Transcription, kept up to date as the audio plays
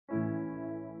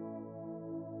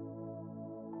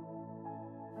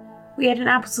We had an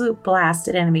absolute blast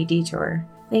at Anime Detour.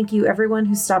 Thank you everyone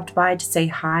who stopped by to say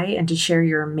hi and to share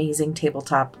your amazing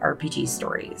tabletop RPG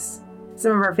stories.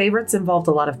 Some of our favorites involved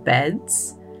a lot of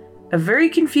beds, a very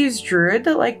confused druid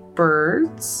that liked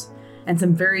birds, and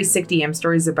some very sick DM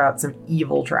stories about some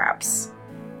evil traps.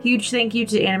 Huge thank you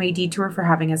to Anime Detour for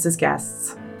having us as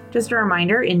guests. Just a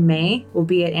reminder, in May, we'll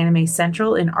be at Anime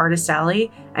Central in Artist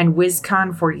Alley and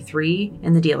WizCon 43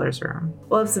 in the dealer's room.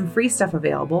 We'll have some free stuff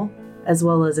available, as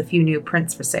well as a few new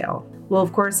prints for sale. We'll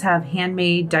of course have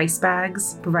handmade dice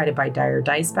bags provided by Dire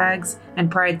Dice Bags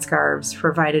and pride scarves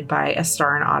provided by A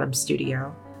Star in Autumn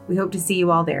Studio. We hope to see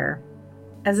you all there.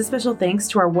 As a special thanks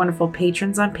to our wonderful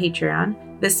patrons on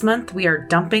Patreon, this month we are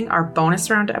dumping our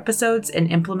bonus round episodes and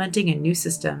implementing a new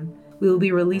system. We will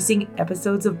be releasing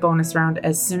episodes of Bonus Round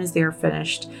as soon as they are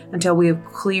finished until we have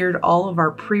cleared all of our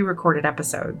pre-recorded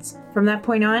episodes. From that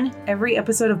point on, every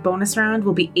episode of Bonus Round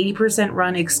will be 80%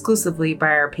 run exclusively by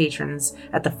our patrons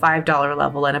at the $5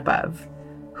 level and above.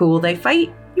 Who will they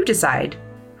fight? You decide.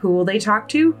 Who will they talk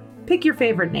to? Pick your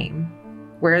favorite name.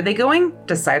 Where are they going?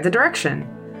 Decide the direction.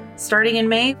 Starting in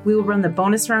May, we will run the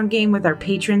Bonus Round game with our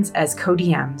patrons as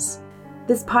co-DMs.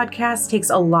 This podcast takes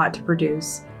a lot to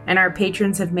produce, and our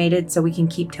patrons have made it so we can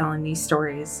keep telling these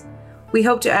stories. We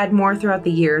hope to add more throughout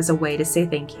the year as a way to say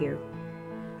thank you.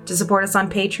 To support us on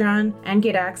Patreon and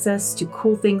get access to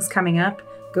cool things coming up,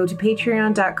 go to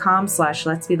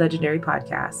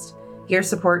patreon.com/letsbelegendarypodcast. Your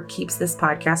support keeps this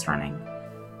podcast running.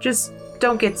 Just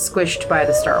don't get squished by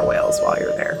the star whales while you're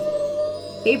there.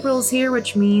 April's here,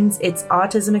 which means it's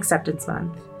Autism Acceptance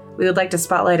Month. We would like to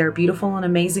spotlight our beautiful and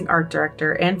amazing art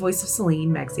director and voice of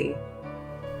Celine, Megzi.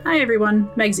 Hi everyone,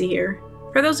 Megzi here.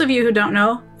 For those of you who don't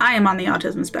know, I am on the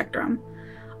autism spectrum.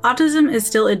 Autism is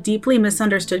still a deeply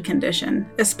misunderstood condition,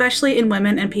 especially in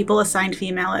women and people assigned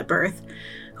female at birth,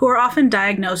 who are often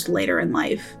diagnosed later in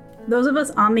life. Those of us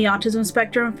on the autism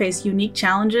spectrum face unique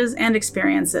challenges and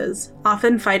experiences,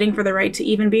 often fighting for the right to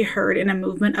even be heard in a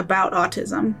movement about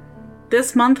autism.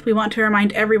 This month, we want to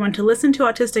remind everyone to listen to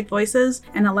autistic voices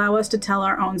and allow us to tell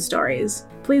our own stories.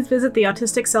 Please visit the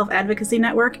Autistic Self-Advocacy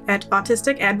Network at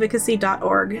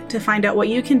autisticadvocacy.org to find out what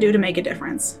you can do to make a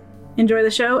difference. Enjoy the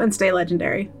show and stay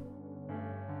legendary.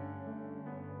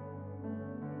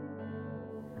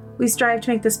 We strive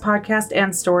to make this podcast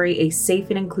and story a safe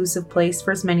and inclusive place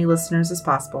for as many listeners as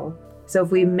possible. So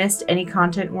if we missed any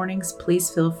content warnings, please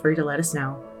feel free to let us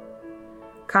know.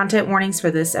 Content warnings for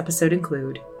this episode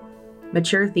include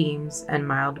mature themes and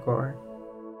mild gore.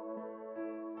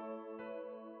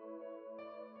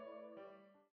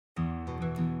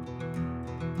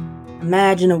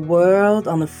 Imagine a world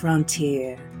on the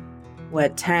frontier, where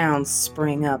towns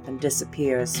spring up and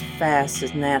disappear as fast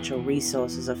as natural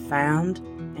resources are found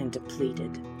and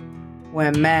depleted,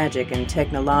 where magic and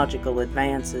technological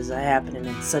advances are happening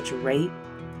at such a rate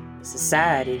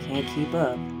society can't keep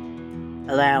up,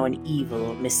 allowing evil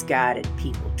or misguided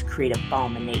people to create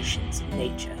abominations in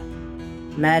nature.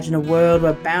 Imagine a world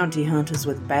where bounty hunters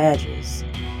with badges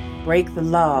break the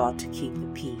law to keep the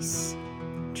peace,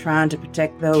 trying to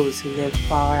protect those who live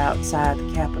far outside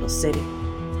the capital city.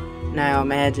 Now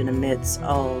imagine amidst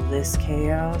all this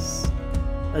chaos,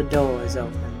 a door is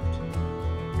opened,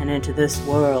 and into this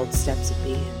world steps a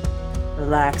being, the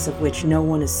likes of which no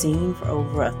one has seen for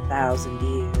over 1,000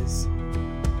 years.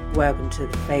 Welcome to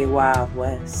the Feywild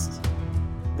West.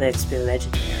 Let's be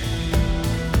legendary.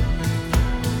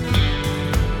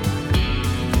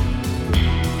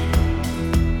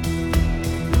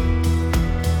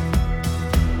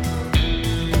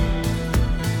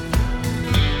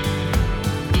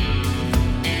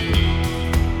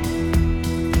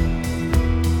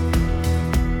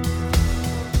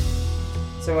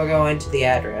 So we'll go into the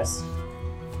address.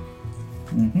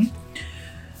 Mm-hmm.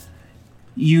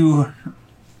 You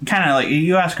kind of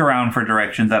you ask around for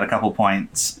directions at a couple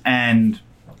points, and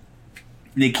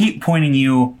they keep pointing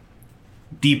you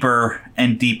deeper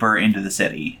and deeper into the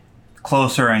city,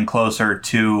 closer and closer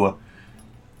to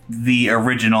the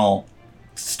original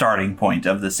starting point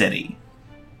of the city,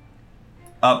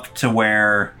 up to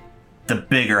where the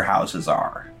bigger houses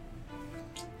are.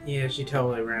 Yeah, she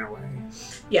totally ran away.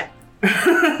 Yeah.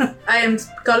 I am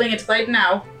calling it right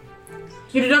now.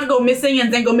 You do not go missing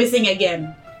and then go missing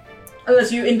again.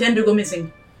 Unless you intend to go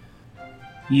missing.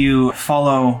 You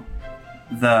follow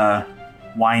the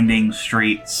winding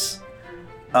streets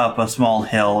up a small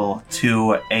hill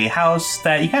to a house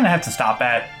that you kind of have to stop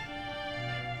at.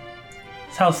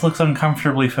 This house looks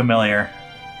uncomfortably familiar.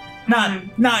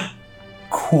 Not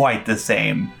quite the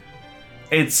same.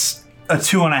 It's a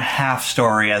 2.5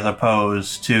 story as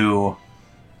opposed to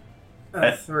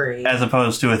a 3. As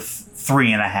opposed to a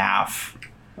 3.5.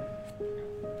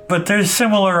 But there's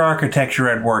similar architecture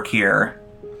at work here.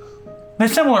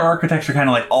 There's similar architecture kind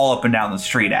of like all up and down the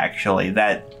street, actually.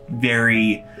 That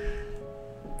very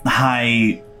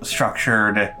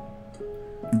high-structured,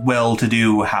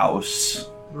 well-to-do house.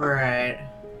 Right.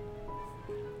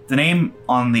 The name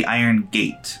on the iron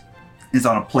gate is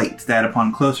on a plate that,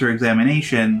 upon closer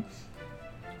examination,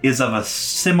 is of a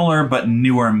similar but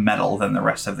newer metal than the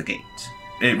rest of the gate.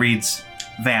 It reads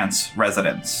Vance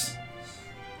Residence.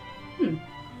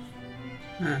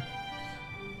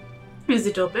 Is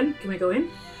it open? Can we go in?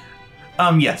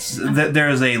 Yes, there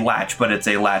is a latch, but it's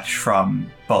a latch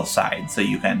from both sides, so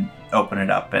you can open it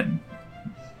up and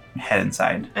head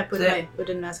inside. I put my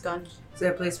wooden mask on. Is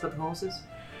there a place for the horses?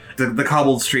 The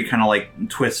cobbled street kind of like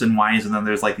twists and winds, and then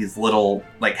there's like these little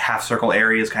like half circle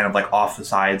areas kind of like off the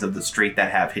sides of the street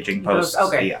that have hitching posts.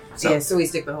 Okay. Yeah, So we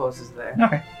stick the horses there.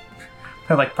 Okay.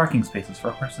 They're like parking spaces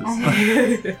for horses.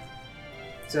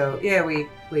 So yeah, we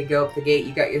go up the gate.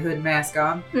 You got your hood mask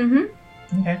on. Mm-hmm.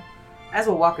 Okay. As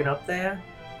we're walking up there,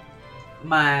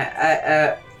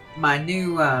 my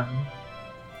new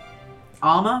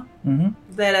armor Mm-hmm.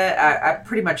 that I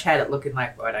pretty much had it looking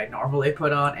like what I normally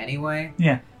put on anyway.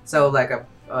 Yeah. So like a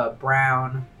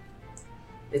brown.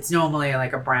 It's normally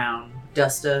like a brown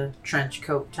duster trench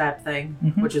coat type thing,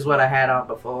 Mhm. which is what I had on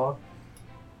before.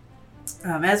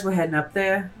 As we're heading up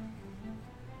there,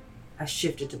 I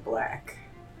shifted to black.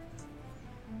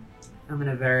 I'm in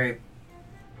a very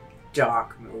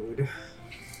dark mood.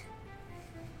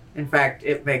 In fact,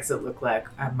 it makes it look like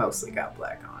I mostly got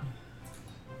black on.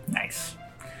 Nice.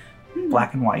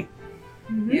 Black and white.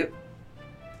 Mm-hmm. Yep.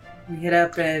 We hit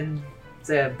up and is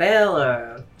there a bell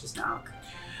or just knock?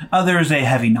 There is a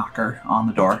heavy knocker on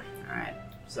the door. Alright,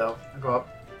 so I go up.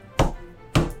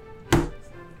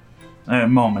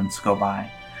 Moments go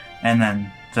by, and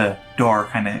then the door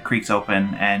kind of creaks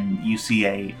open, and you see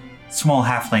a small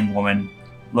halfling woman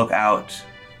look out.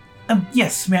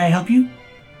 Yes, may I help you?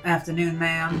 Afternoon,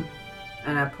 ma'am.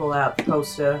 And I pull out the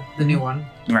poster, the new one.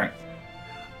 Right.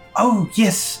 Oh,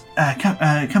 yes.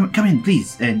 Come in,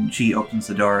 please. And she opens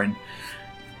the door, and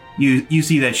you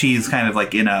see that she's kind of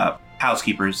like in a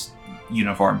housekeeper's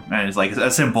uniform, and it's like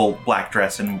a simple black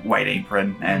dress and white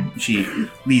apron, and she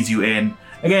leads you in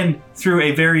again through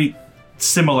a very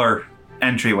similar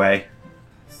entryway.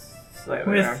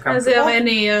 Slightly With- uncomfortable. Is there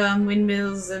any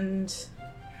windmills and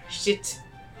shit?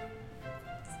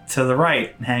 To the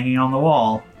right, hanging on the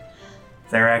wall,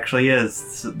 there actually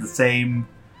is the same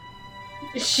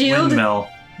Shield? windmill,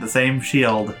 the same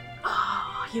shield.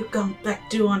 Oh, you come back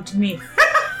to haunt me.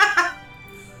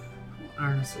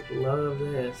 Ernest would love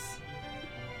this.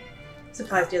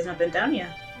 Surprised he has not been down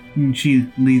yet. And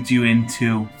she leads you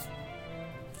into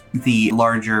the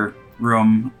larger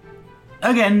room.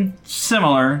 Again,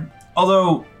 similar,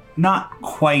 although not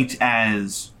quite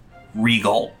as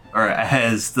regal or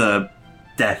as the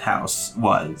Death House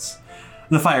was.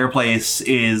 The fireplace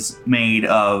is made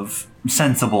of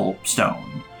sensible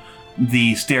stone.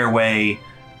 The stairway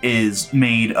is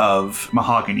made of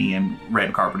mahogany and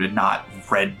red carpeted, not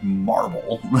red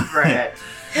marble. Right.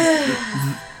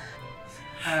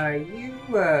 Are you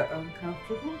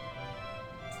uncomfortable?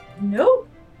 No.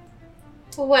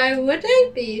 Why would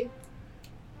I be?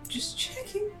 Just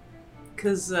checking.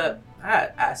 Because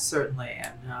I certainly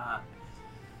am not.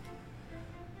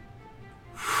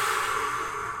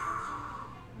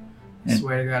 I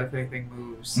swear to God, if anything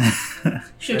moves,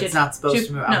 Shoot it's it. not supposed Shoot.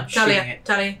 to move. No, I'm shooting Talia, it.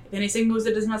 Talia, if anything moves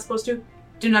that is not supposed to,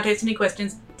 do not ask any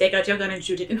questions. Take out your gun and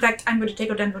shoot it. In fact, I'm going to take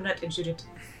out Danbonette and shoot it.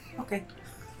 Okay.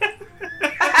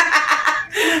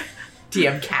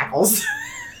 DM cackles.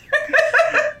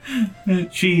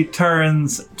 She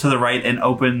turns to the right and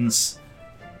opens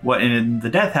what in the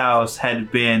Death House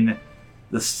had been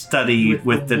the study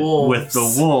with the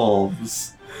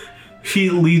wolves. She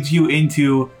leads you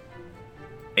into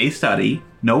a study,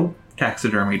 no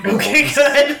taxidermied wolves. Okay,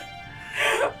 good.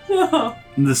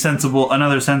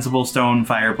 Another sensible stone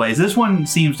fireplace. This one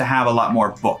seems to have a lot more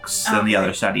books than the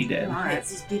other study did. Alright.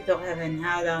 These people have a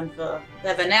nail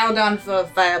down for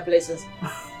fireplaces.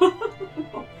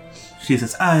 She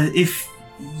says, if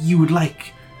you would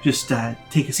like, just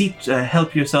take a seat,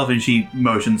 help yourself. And she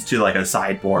motions to like a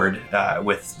sideboard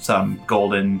with some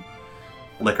golden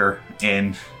liquor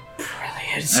in.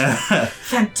 Brilliant.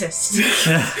 Fantastic.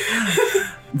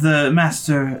 The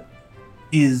master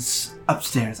is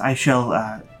upstairs. I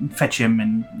shall fetch him,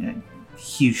 and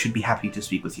he should be happy to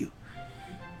speak with you.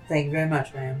 Thank you very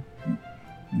much, ma'am.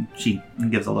 She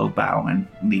gives a little bow and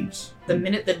leaves. The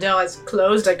minute the door is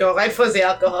closed, I go right for the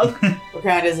alcohol. What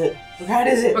kind is it? What kind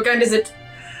is it? What kind is it?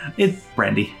 It's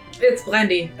brandy. It's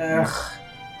brandy. Ugh.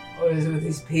 What is it with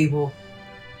these people?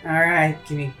 All right,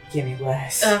 give me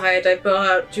glass. Alright, I pour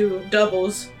out 2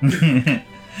 doubles. Knock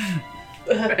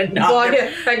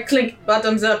I clink,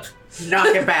 bottoms up.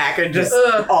 Knock it back and just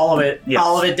all of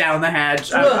it down the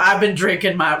hatch. I've been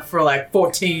drinking for like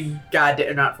 14.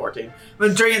 Not 14. I've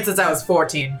been drinking since I was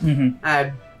 14. Mm-hmm.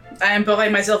 I am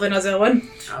pouring myself another one.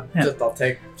 I'll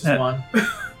take just one.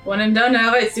 One and done.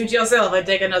 Alright, suit yourself. I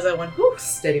take another one. Whew.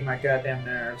 Steady my goddamn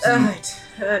nerves. Alright.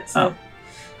 That's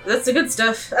the good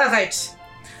stuff. Alright.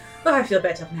 Oh, I feel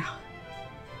better now.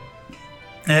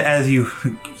 As you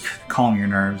calm your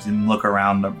nerves and look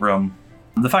around the room,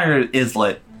 the fire is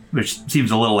lit, which seems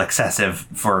a little excessive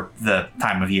for the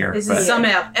time of year. This is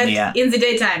summer. In the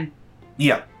daytime.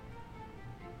 Yeah.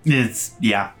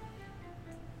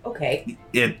 Okay.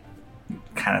 It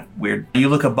kind of weird. You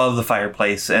look above the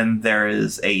fireplace and there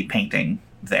is a painting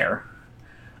there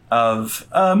of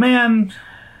a man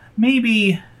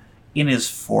maybe in his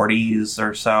 40s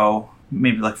or so,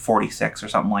 maybe like 46 or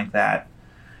something like that.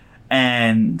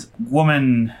 And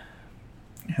woman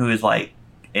who is like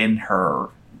in her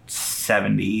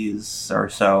 70s or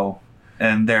so,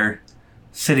 and they're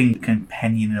sitting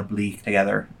companionably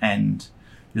together and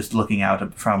just looking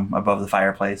out from above the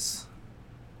fireplace.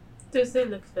 Does they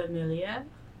look familiar?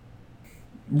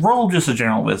 Roll just a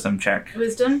general wisdom check.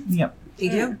 Wisdom? Yep. You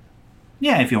do?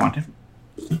 Yeah, if you want to.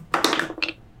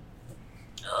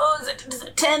 Oh, is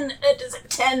it 10? It is a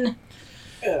 10.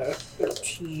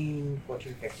 13,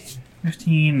 14, 15.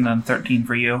 15 and 13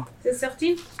 for you. Is it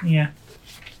 13? Yeah.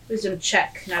 Wisdom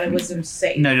check, not a wisdom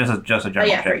save. No, just a general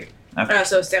yeah, check. Okay.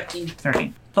 So it's 13.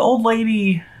 13. The old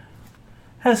lady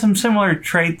has some similar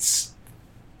traits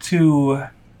to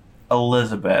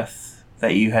Elizabeth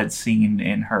that you had seen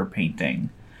in her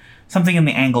painting. Something in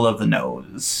the angle of the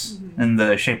nose and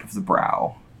the shape of the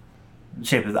brow. The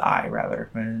shape of the eye,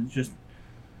 rather. But it's just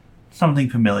something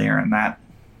familiar in that.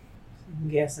 I'm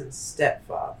guessing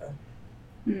stepfather.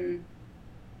 And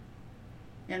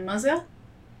mother?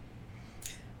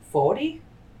 40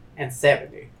 and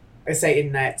 70. I say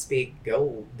in night speak,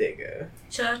 gold digger.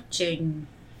 Cha-ching.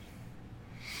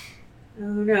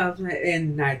 Who knows?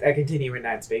 In night, I continue in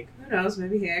night speak. Who knows?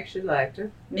 Maybe he actually liked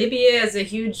her. Maybe he has a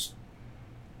huge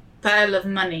pile of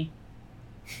money.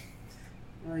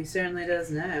 Well, he certainly does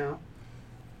now.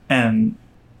 And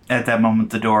at that moment,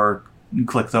 the door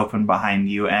clicks open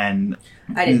behind you, and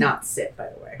I did not sit, by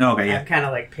the way. Okay, yeah. I'm kind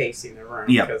of like pacing the room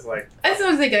Yeah. because, like, I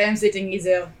don't think I am sitting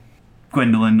either.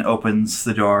 Gwendolyn opens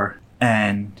the door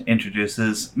and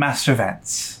introduces Master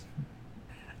Vance.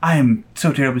 I am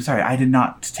so terribly sorry. I did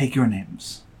not take your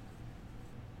names.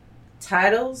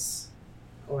 titles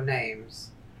or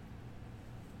names.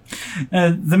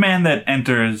 The man that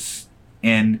enters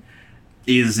in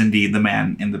is indeed the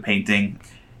man in the painting.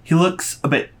 He looks a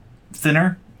bit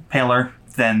thinner, paler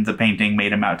than the painting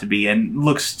made him out to be, and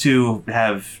looks to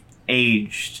have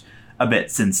aged a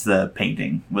bit since the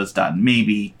painting was done.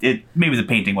 Maybe the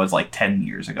painting was like 10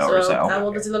 years ago or so. How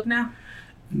old does he look now?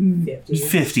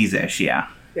 50s-ish, yeah.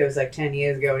 It was like 10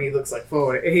 years ago and he looks like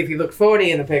 40. If he looked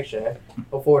 40 in the picture,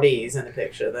 or 40s in the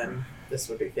picture, then this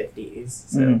would be 50s.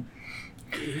 So.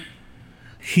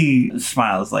 He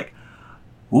smiles like,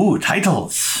 ooh,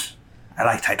 titles. I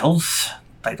like titles.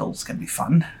 Titles can be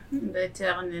fun. They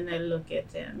turn and I look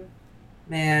at him.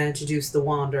 May I introduce the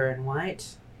Wanderer in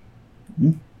White?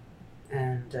 Hmm?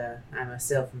 And I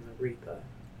myself am the Reaper.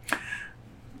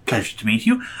 Pleasure to meet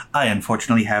you. I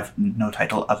unfortunately have no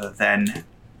title other than,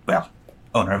 well,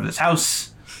 owner of this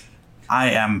house.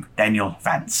 I am Daniel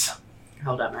Vance.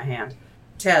 Hold out my hand.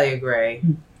 Talia Gray.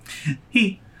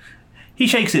 He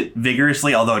shakes it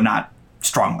vigorously, although not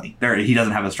strongly. He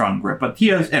doesn't have a strong grip, but he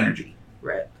has energy.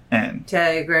 Right. And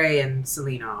Talia Gray and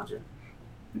Selena Argent.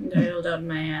 I hold out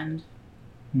my hand.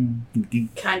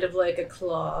 Kind of like a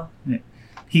claw.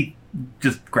 He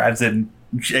just grabs it and,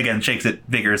 again, shakes it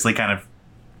vigorously, kind of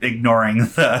ignoring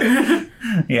the...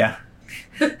 yeah.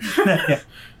 Yeah.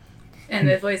 And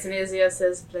the voice in his ear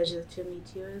says, pleasure to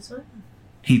meet you as well.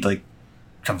 He,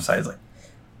 jumps aside,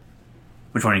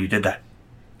 which one of you did that?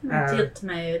 Tilt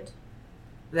my head.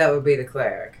 That would be the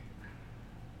cleric.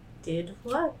 Did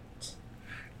what?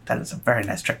 That is a very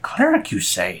nice trick. Cleric, you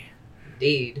say?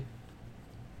 Indeed.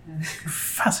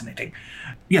 Fascinating.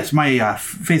 Yes, my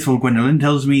faithful Gwendolyn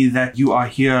tells me that you are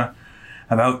here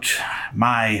about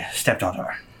my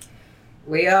stepdaughter.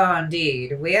 We are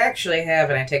indeed. We actually have,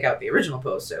 and I take out the original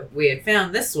poster, we had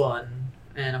found this one,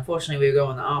 and unfortunately we go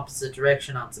in the opposite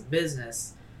direction on some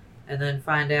business, and then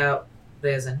find out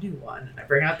there's a new one, and I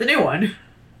bring out the new one.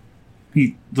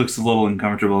 He looks a little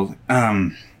uncomfortable.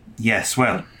 Yes,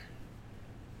 well...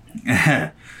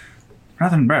 rather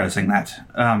embarrassing, that.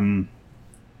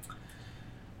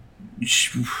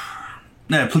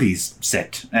 Please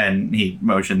sit. And he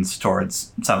motions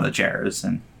towards some of the chairs.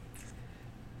 And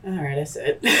Alright, I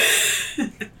sit.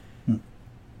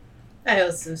 I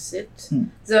also sit.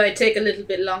 Though I take a little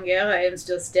bit longer, I am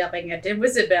still staring at him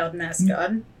with a bird mask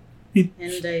on.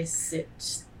 And I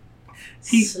sit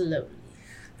slowly.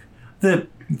 The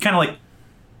kind of like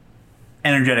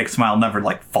energetic smile never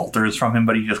like falters from him,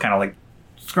 but he just kind of like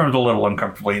squirms a little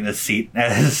uncomfortably in his seat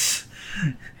as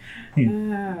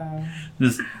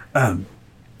just,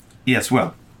 yes,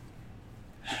 well,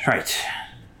 right,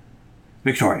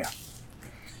 Victoria,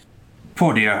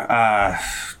 poor dear,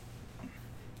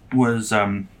 was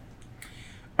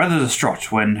rather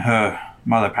distraught when her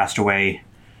mother passed away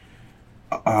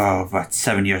about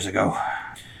 7 years ago.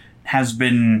 Has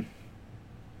been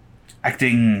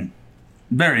acting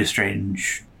very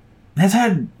strange. Has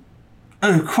had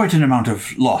quite an amount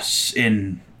of loss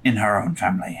in her own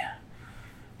family.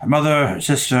 Her mother, her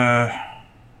sister,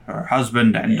 her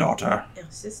husband and daughter. Her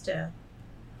sister.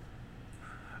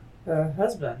 Her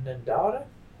husband and daughter?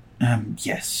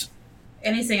 Yes.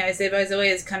 Anything I say, by the way,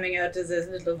 is coming out as a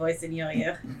little voice in your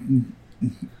ear.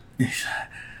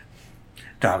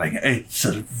 Darling, it's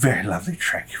a very lovely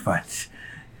trick, but...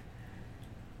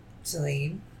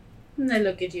 Celine? And I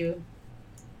look at you.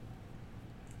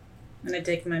 And I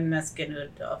take my mask and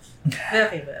hood off.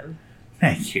 Very well.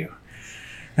 Thank you.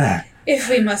 If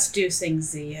we must do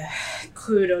things the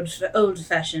crude,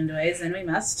 old-fashioned ways, then we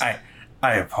must. I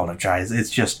apologize.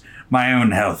 It's just my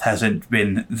own health hasn't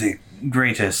been the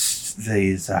greatest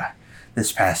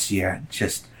this past year.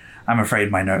 Just, I'm afraid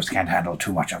my nerves can't handle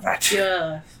too much of that.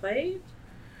 You're afraid?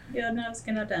 Your nerves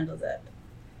cannot handle that.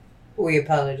 We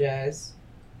apologize.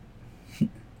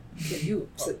 You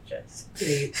apologize.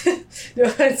 Please. No,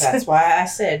 That's why I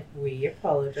said we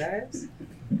apologize.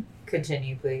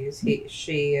 Continue, please.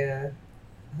 She,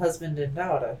 husband and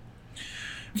daughter.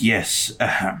 Yes.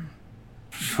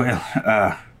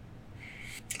 Well,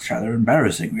 it's rather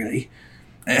embarrassing, really.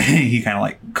 He kind of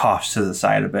like coughs to the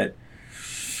side a bit.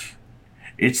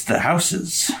 It's the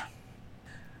houses.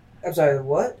 I'm sorry,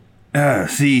 what?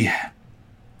 The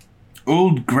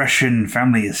old Grecian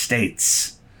family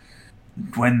estates.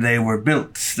 When they were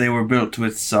built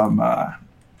with some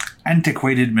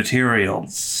antiquated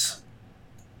materials.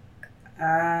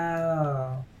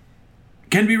 Oh.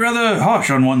 Can be rather harsh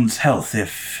on one's health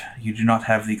if you do not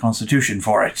have the constitution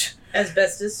for it.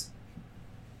 Asbestos?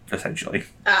 Essentially.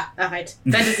 Alright.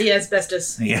 Fantasy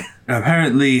asbestos. Yeah.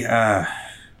 Apparently,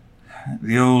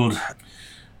 the old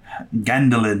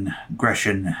Gandalin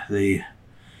Grecian, the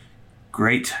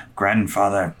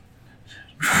great-grandfather,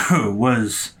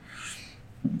 was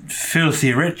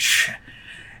filthy rich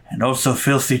and also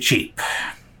filthy cheap.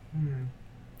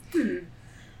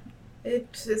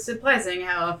 It's surprising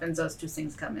how often those two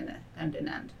things come in hand in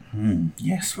hand.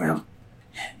 Yes, well,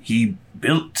 he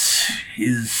built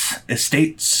his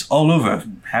estates all over,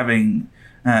 having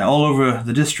all over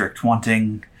the district,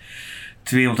 wanting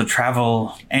to be able to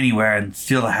travel anywhere and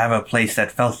still have a place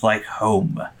that felt like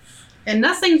home. And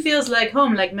nothing feels like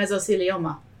home like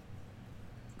mesothelioma.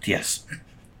 Yes.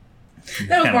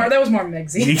 That was more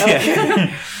Megsy.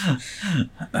 Yeah.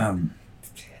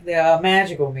 There are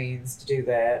magical means to do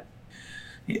that.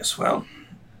 Yes, well,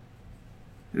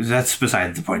 that's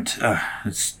beside the point.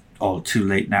 It's all too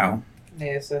late now.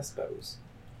 Yes, I suppose.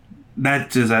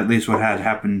 That is at least what had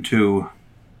happened to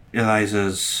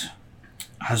Eliza's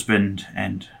husband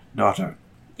and daughter.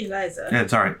 Eliza.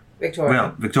 Sorry. Victoria.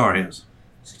 Well, Victoria's.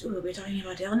 So, we're talking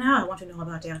about her now. I want to know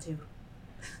about her too.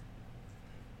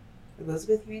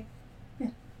 Elizabeth, you mean?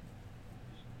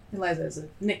 Eliza is a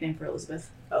nickname for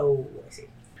Elizabeth. Oh, I see.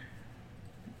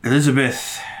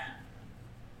 Elizabeth.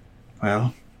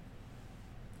 Well,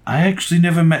 I actually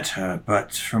never met her,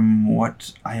 but from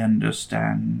what I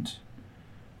understand,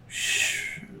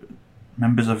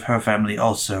 members of her family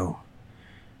also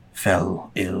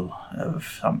fell ill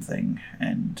of something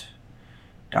and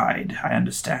died. I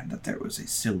understand that there was a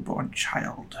stillborn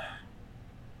child.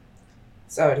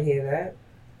 Sorry to hear that.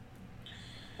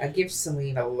 I give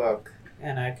Celine a look,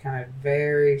 and I kind of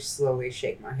very slowly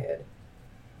shake my head.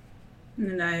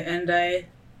 And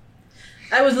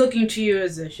I was looking to you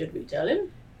as should we tell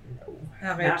him? No,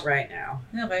 All right. not right now.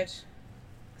 All right.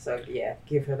 So yeah,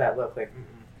 give her that look like.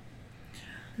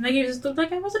 And I gave this look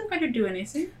like I wasn't going to do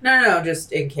anything. No,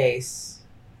 just in case.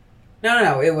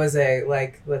 No, it was a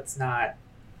let's not.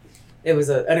 It was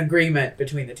an agreement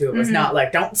between the two of us, not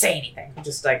like don't say anything.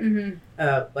 Just like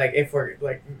like if we're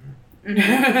like.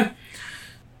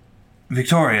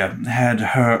 Victoria had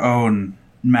her own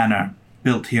manor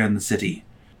built here in the city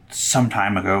some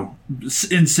time ago,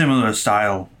 in similar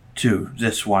style to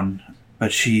this one.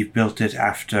 but she built it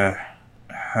after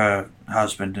her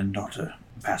husband and daughter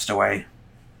passed away.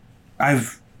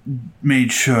 I've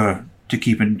made sure to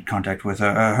keep in contact with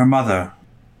her. Her mother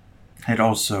had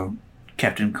also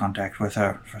kept in contact with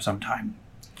her for some time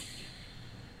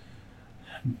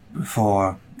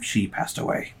before she passed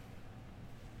away.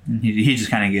 And he just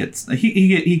kind of gets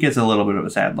he gets a little bit of a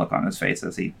sad look on his face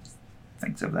as he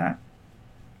thinks of that.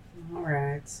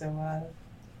 Alright, so I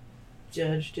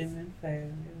judged him and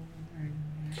failed.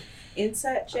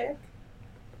 Insight check?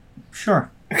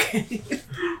 Sure. Okay.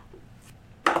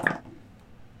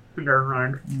 Never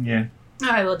mind. Yeah.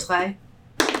 I will try.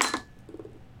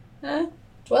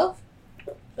 12?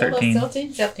 13.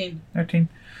 13. 13.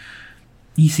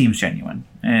 He seems genuine,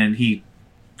 and he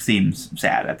seems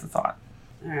sad at the thought.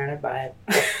 Alright, I buy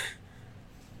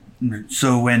it.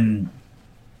 So when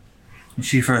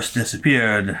she first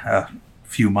disappeared a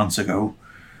few months ago,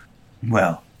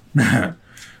 well,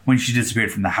 when she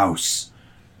disappeared from the house,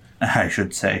 I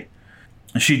should say,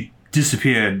 she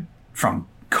disappeared from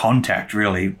contact,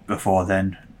 really, before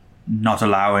then, not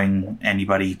allowing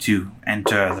anybody to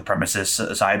enter the premises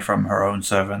aside from her own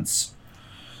servants.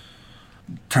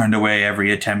 Turned away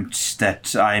every attempt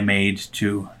that I made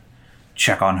to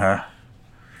check on her.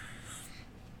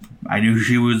 I knew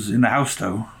she was in the house,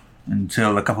 though,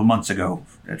 until a couple months ago,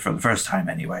 for the first time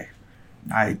anyway.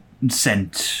 I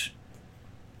sent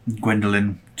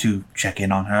Gwendolyn to check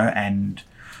in on her, and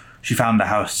she found the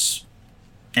house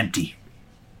empty.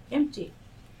 Empty.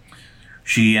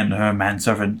 She and her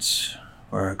manservant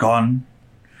were gone,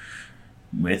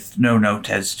 with no note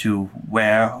as to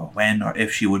where, or when, or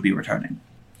if she would be returning.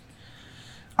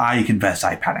 I confess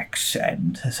I panicked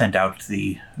and sent out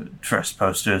the first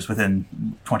posters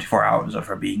within 24 hours of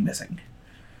her being missing.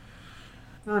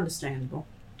 Understandable.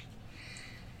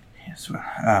 Yes,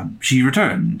 well, she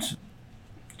returned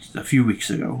a few weeks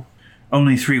ago,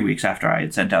 only 3 weeks after I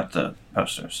had sent out the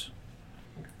posters.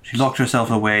 She locked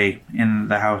herself away in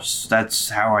the house. That's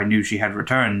how I knew she had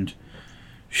returned.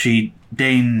 She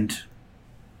deigned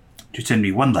to send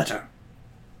me one letter.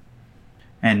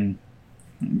 And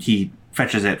he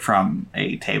fetches it from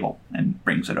a table and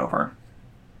brings it over.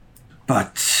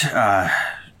 But,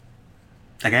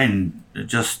 again,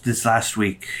 just this last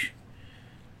week,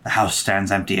 the house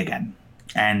stands empty again.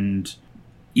 And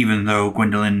even though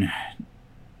Gwendolyn,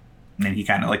 and he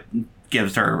kind of like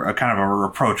gives her a kind of a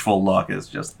reproachful look, is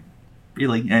just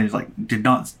really, and he's like, did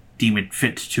not deem it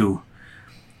fit to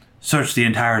search the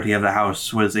entirety of the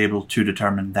house, was able to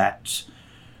determine that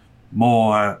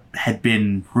more had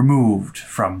been removed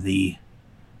from the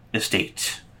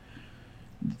estate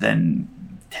than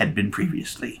had been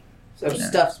previously. So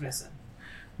stuff's missing.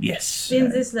 Yes. In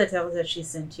this letter that she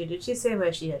sent you, did she say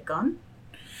where she had gone?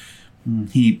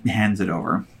 He hands it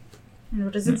over. And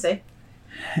what does it say?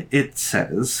 It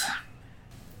says,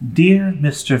 Dear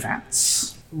Mr.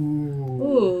 Vance,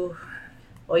 Ooh.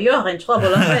 Well, you're in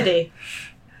trouble already.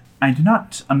 I do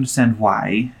not understand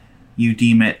why you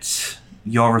deem it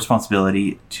your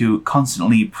responsibility to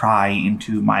constantly pry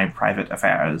into my private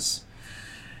affairs.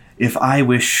 If I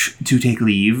wish to take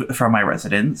leave from my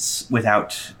residence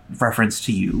without reference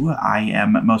to you, I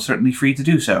am most certainly free to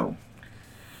do so.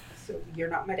 So you're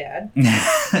not my dad.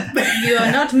 You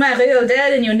are not my real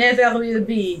dad and you never will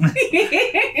be.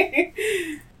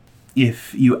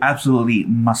 If you absolutely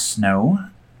must know,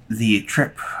 the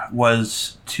trip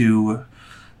was to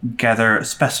gather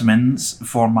specimens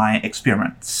for my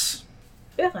experiments.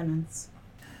 Experiments?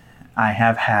 I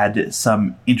have had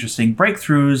some interesting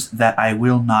breakthroughs that I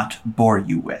will not bore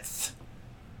you with.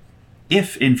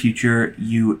 If in future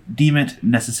you deem it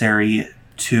necessary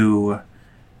to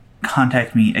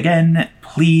contact me again,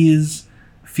 please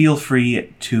feel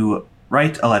free to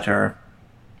write a letter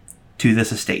to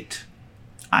this estate.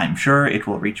 I'm sure it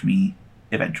will reach me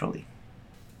eventually.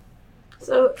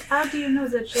 So, how do you know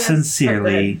that she has...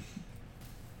 Sincerely,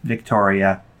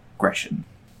 Victoria Gresham.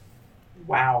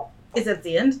 Wow. Is that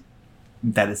the end?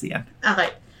 That is the end.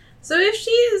 Alright. So if she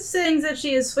is saying that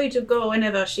she is free to go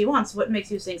whenever she wants, what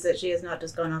makes you think that she has not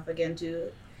just gone off again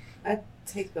to I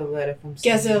take the letter from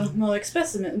gather Celine. more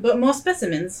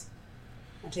specimens?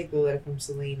 I take the letter from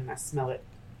Celine and I smell it.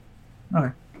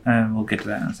 Okay. We'll get to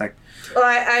that in a sec. Oh,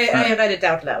 I read it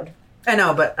out loud. I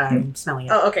know, but I'm smelling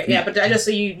it. Oh, okay, yeah, but I just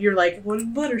so you're like, what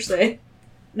did Butter say?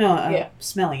 No, Yeah.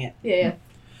 smelling it. Yeah.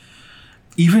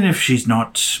 Even if she's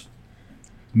not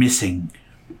missing,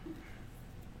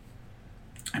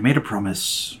 I made a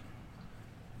promise.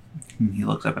 He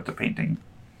looks up at the painting.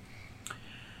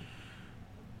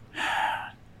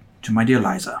 To my dear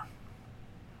Liza,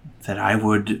 that I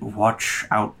would watch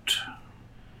out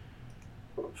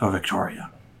for Victoria.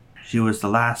 She was the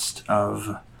last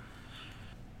of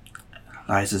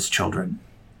Eliza's children.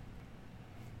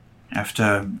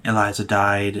 After Eliza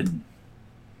died and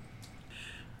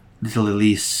little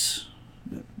Elise,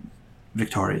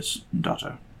 Victoria's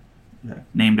daughter,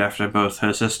 named after both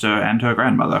her sister and her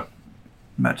grandmother.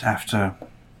 But after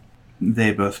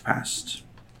they both passed,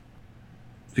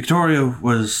 Victoria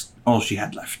was all she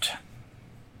had left,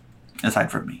 aside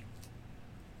from me.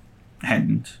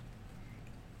 And,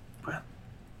 well,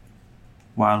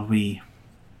 while we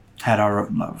had our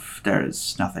own love, there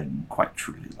is nothing quite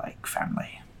truly like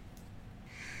family.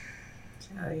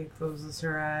 Talia closes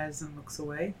her eyes and looks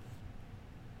away.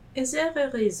 Is there a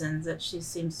reason that she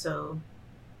seems so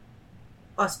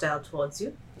hostile towards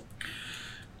you?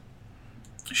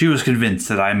 She was convinced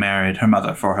that I married her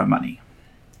mother for her money.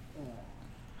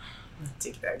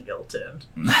 Take that guilt in.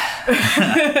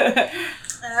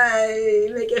 I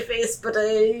make a face, but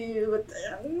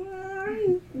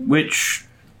Which,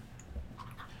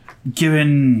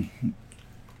 given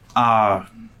our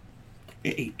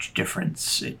age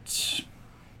difference,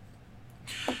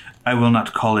 I will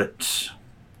not call it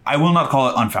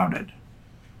unfounded.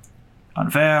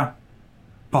 Unfair?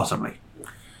 Possibly.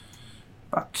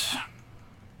 But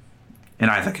in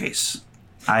either case,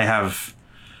 I have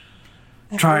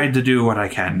tried to do what I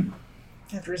can.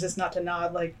 I have to resist not to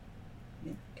nod, like,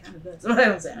 yeah, kind of that's what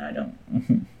I'm saying. I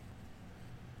don't.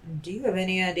 Do you have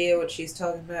any idea what she's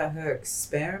talking about? Her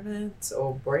experiments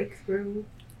or breakthrough?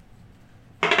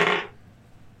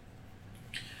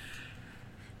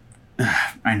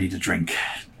 I need a drink.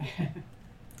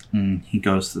 He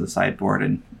goes to the sideboard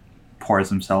and pours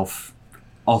himself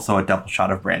also a double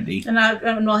shot of brandy.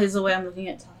 And while he's away, I'm looking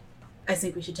at Talia. I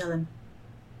think we should tell him.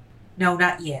 No,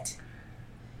 not yet.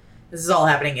 This is all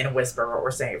happening in a whisper, what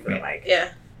we're saying for the mic.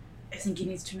 Yeah. I think he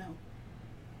needs to know.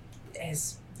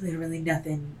 There's literally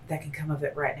nothing that can come of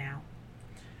it right now.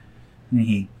 And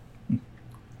he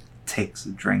takes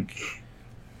a drink.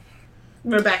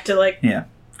 We're back to, like... Yeah.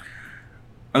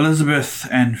 Elizabeth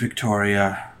and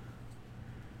Victoria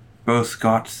both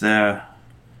got their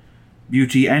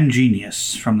beauty and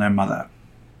genius from their mother.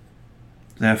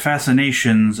 Their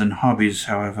fascinations and hobbies,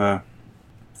 however,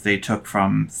 they took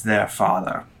from their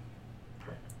father.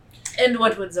 And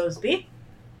what would those be?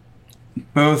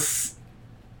 Both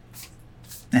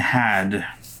had,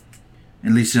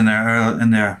 at least in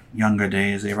their younger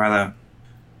days, a rather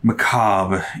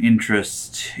macabre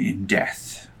interest in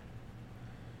death.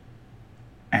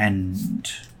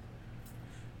 And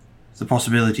the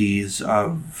possibilities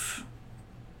of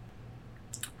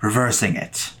reversing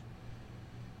it.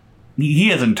 He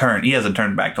hasn't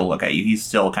turned back to look at you. He's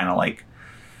still kind of like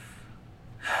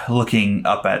looking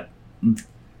up at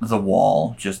the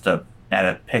wall, just at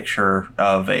a picture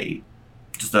of a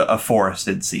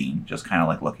forested scene, just kind of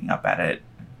like looking up at it,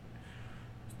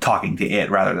 talking to it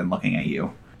rather than looking at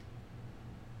you.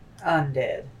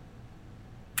 Undead.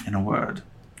 In a word.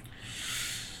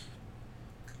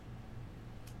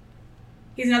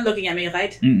 He's not looking at me,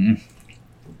 right? Mm-mm.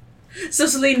 So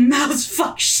Celine mouths,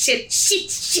 fuck, shit,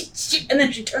 and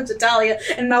then she turns to Talia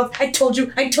and mouth, I told you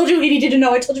he needed to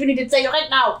know, I told you he needed to say it right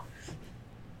now.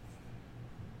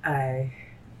 I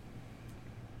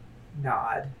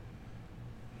nod.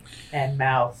 And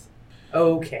mouth,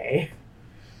 okay.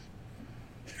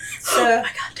 Oh my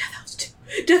god,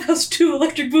 Death House 2,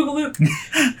 Electric Boogaloo.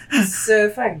 So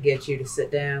if I can get you to sit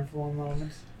down for a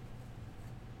moment.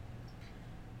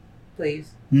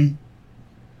 Please.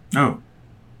 Oh.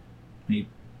 He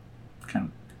kind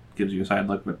of gives you a side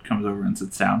look, but comes over and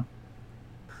sits down.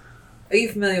 Are you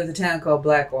familiar with a town called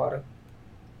Blackwater?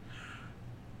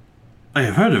 I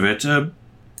have heard of it. A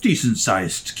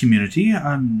decent-sized community.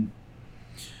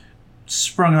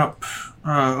 Sprung up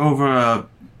over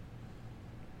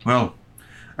a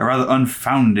rather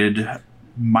unfounded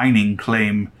mining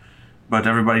claim, but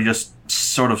everybody just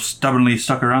sort of stubbornly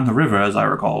stuck around the river, as I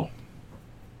recall.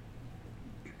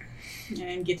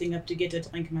 I'm getting up to get a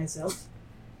drink myself.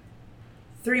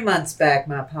 3 months back,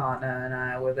 my partner and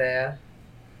I were there,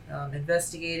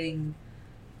 investigating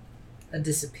a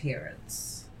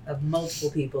disappearance of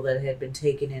multiple people that had been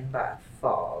taken in by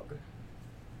fog.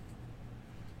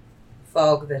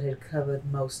 Fog that had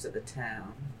covered most of the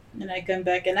town. And I come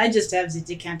back and I just have the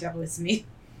decanter with me.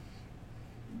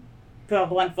 Pour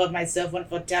one for myself, one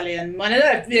for Talia, and one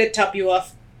to top you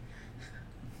off.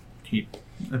 He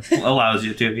allows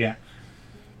you to, yeah.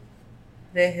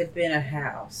 There had been a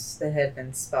house that had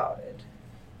been spotted,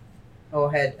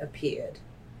 or had appeared.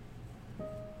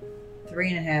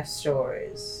 3.5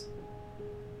 stories.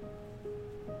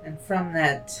 And from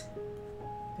that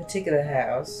particular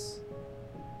house,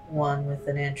 one with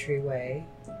an entryway,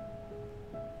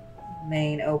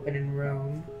 main opening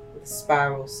room with a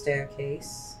spiral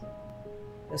staircase,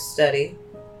 a study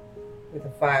with a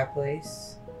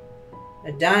fireplace,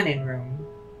 a dining room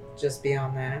just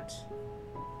beyond that,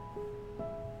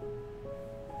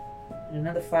 and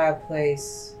another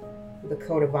fireplace with a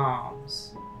coat of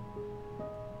arms,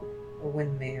 a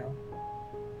windmill.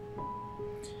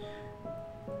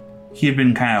 He had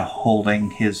been kind of holding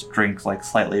his drink like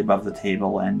slightly above the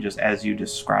table, and just as you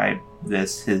describe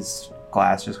this, his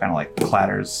glass just kind of like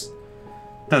clatters.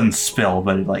 Doesn't spill,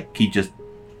 but like he just,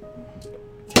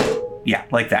 yeah,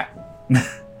 like that.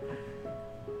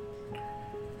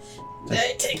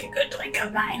 I take a good drink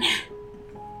of mine.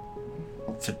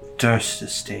 It's a Durst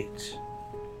estate,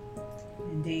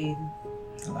 Indeed.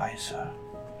 Eliza.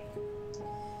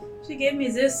 She gave me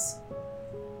this.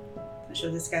 I show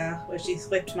the scar where she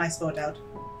slipped my sword out.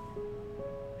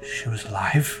 She was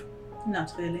alive?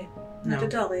 Not really. Not No.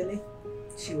 at all, really.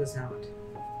 She was not.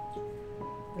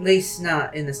 At least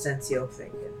not in the sense you're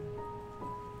thinking.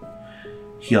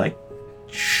 He like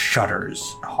shudders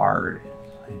hard.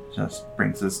 He just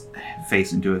brings his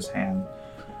face into his hand.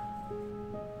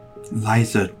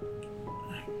 Liza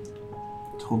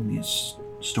told me a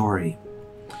story.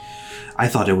 I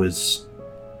thought it was...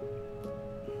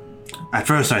 At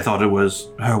first I thought it was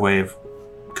her way of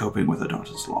coping with her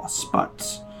daughter's loss,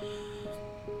 but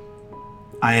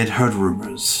I had heard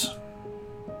rumors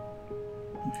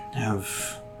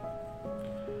of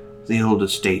the old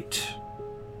estate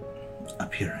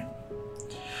appearing.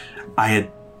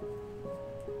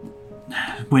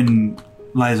 When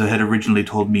Liza had originally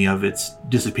told me of its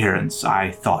disappearance,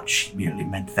 I thought she merely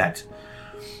meant that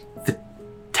the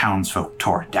townsfolk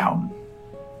tore it down,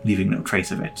 leaving no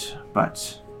trace of it.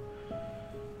 But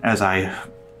as I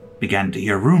began to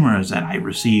hear rumors, and I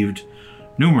received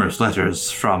numerous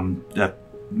letters from a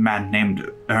man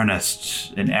named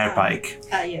Ernest in Airpike,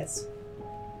 Yes.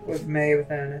 With May,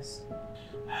 with Ernest.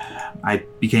 I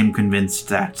became convinced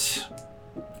that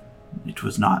it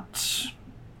was not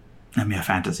a mere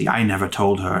fantasy. I never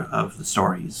told her of the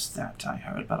stories that I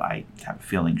heard, but I have a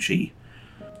feeling she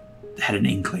had an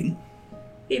inkling.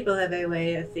 People have a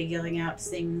way of figuring out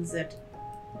things that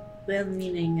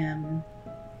well-meaning,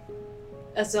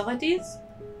 authorities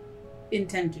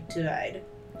intended to hide.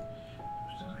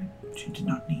 She did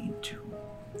not need to.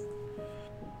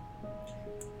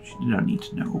 She did not need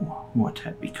to know what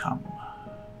had become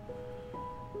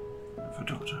of her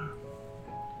daughter.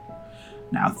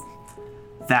 Now,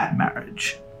 that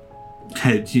marriage,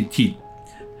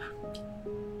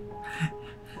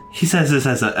 he says this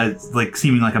as a like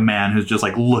seeming like a man who's just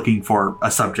like looking for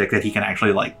a subject that he can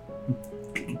actually like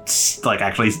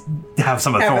actually have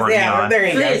some authority on. There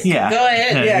you go. Yeah. Go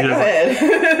ahead. Yeah, Yeah, go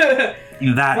ahead.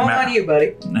 That More on you,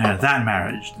 buddy. that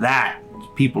marriage, that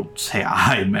people say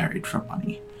I married for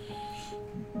money.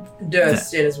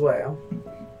 Durst did as well.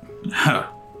 Huh.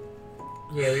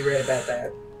 Yeah, we read about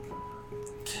that.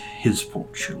 His poor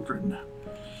children.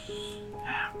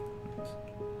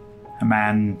 A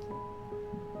man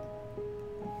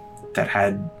that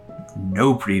had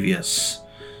no previous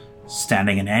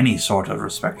standing in any sort of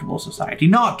respectable society.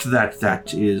 Not that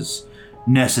that is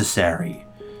necessary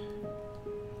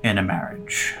in a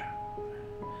marriage,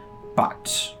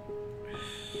 but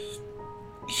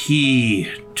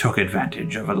he took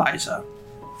advantage of Eliza.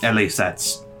 At least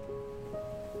that's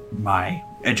my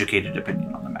educated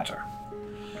opinion on the matter.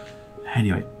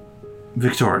 Anyway,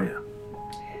 Victoria.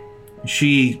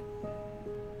 She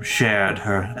shared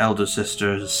her elder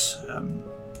sister's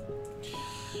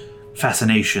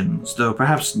fascinations, though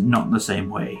perhaps not in the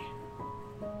same way.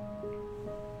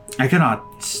 I cannot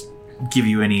give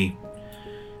you any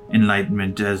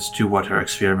enlightenment as to what her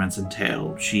experiments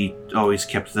entailed. She always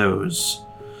kept those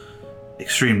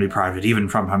extremely private, even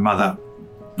from her mother.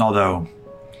 Although,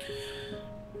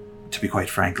 to be quite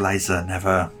frank, Liza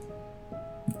never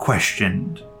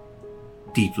questioned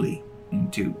deeply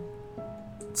into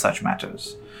such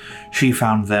matters. She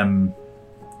found them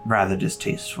rather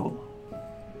distasteful.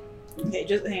 Okay,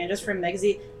 just for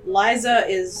Megsy, Liza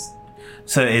is...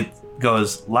 So it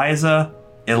goes Liza,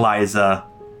 Eliza,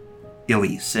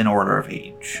 Elise in order of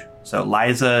age. So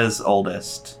Liza is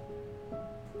oldest.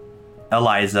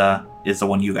 Eliza is the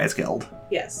one you guys killed.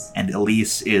 Yes. And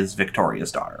Elise is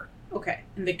Victoria's daughter. Okay,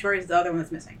 and Victoria's the other one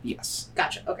that's missing. Yes.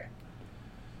 Gotcha, okay.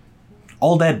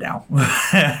 All dead now.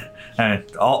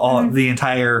 all the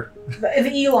entire...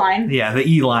 The E line. Yeah, the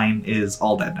E line is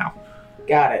all dead now.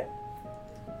 Got it.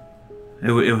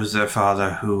 It was their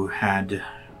father who had...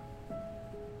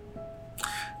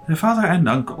 Their father and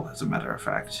uncle, as a matter of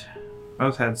fact.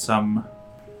 Both had some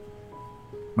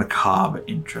macabre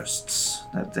interests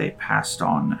that they passed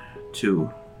on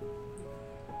to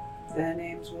Their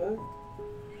names were?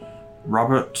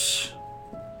 Robert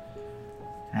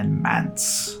and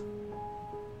Mance.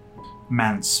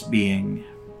 Mance being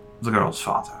the girl's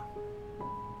father.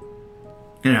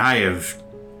 And I have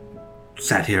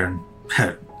sat here and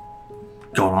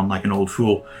gone on like an old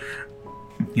fool.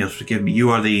 Yes, forgive me.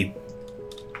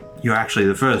 You're actually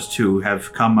the first to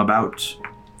have come about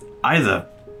either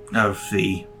of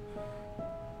the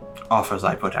offers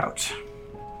I put out.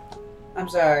 I'm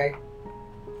sorry.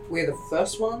 We're the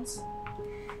first ones?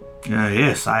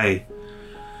 Yes,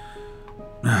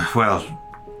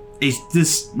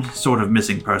 this sort of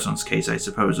missing persons case, I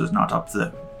suppose, is not up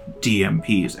the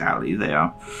DMP's alley. They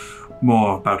are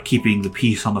more about keeping the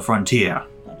peace on the frontier.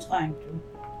 I'm trying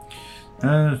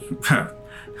to.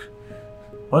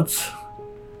 What?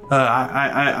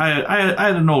 I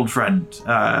had an old friend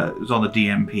who was on the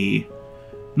DMP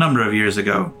a number of years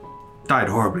ago. Died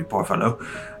horribly, poor fellow.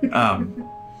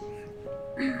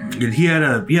 He had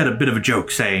a bit of a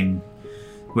joke saying,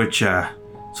 which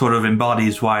sort of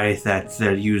embodies why that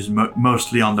they're used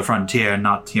mostly on the frontier,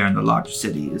 not here in the large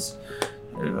cities.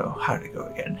 How did it go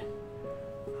again?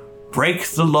 Break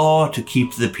the law to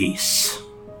keep the peace.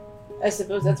 I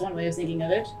suppose that's one way of thinking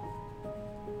of it.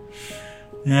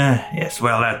 Yes,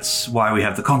 well, that's why we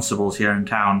have the constables here in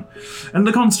town. And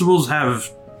the constables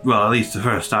have, well, at least the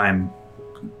first time,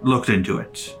 looked into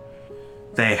it.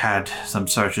 They had some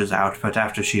searches out, but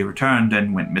after she returned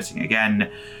and went missing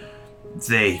again,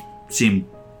 they seemed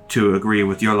to agree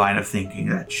with your line of thinking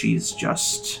that she's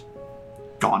just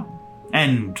gone.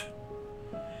 And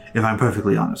if I'm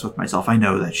perfectly honest with myself, I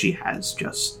know that she has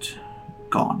just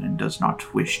gone and does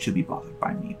not wish to be bothered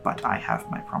by me, but I have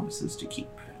my promises to keep.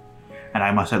 And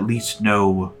I must at least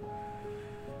know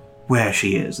where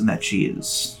she is and that she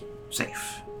is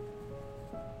safe.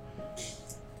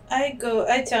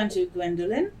 I turn to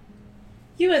Gwendolyn.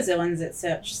 You were the one that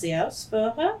searched the house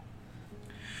for her.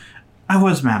 I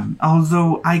was, ma'am.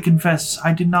 Although I confess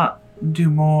I did not do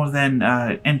more than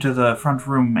enter the front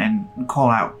room and call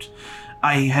out.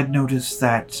 I had noticed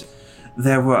that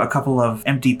there were a couple of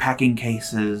empty packing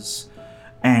cases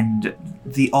and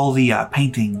all the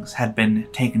paintings had been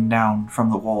taken down from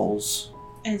the walls.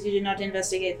 And you did not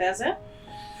investigate further?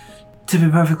 To be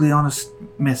perfectly honest,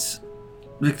 Miss,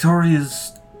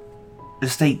 Victoria's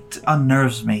estate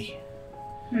unnerves me.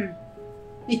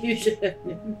 You should.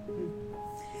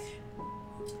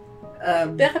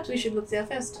 Perhaps we should look there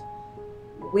first.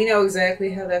 We know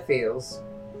exactly how that feels.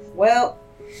 Well,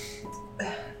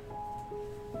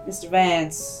 Mr.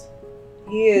 Vance,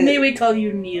 May we call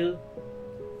you Neil?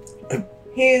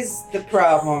 Here's the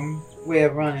problem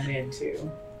we're running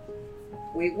into.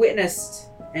 We witnessed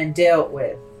and dealt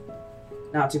with,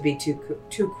 not to be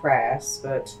too crass,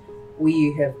 but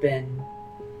we have been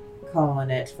calling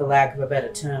it, for lack of a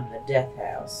better term, the death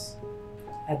house.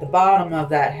 At the bottom of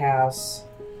that house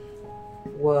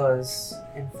was,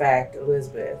 in fact,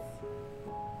 Elizabeth,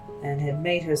 and had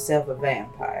made herself a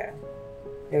vampire.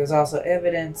 There was also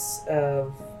evidence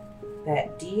of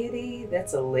that deity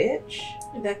that's a lich?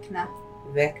 Vecna.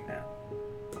 Vecna.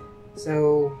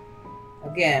 So,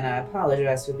 again, I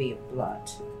apologize for being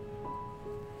blunt.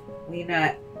 We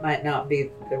might not be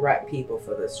the right people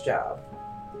for this job.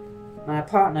 My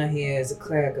partner here is a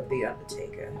cleric of the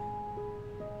Undertaker.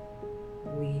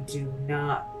 We do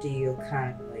not deal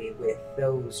kindly with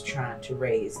those trying to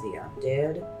raise the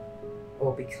undead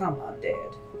or become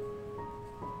undead.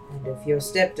 And if your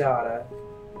stepdaughter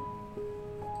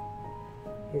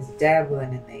is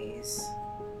dabbling in these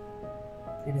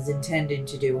and is intending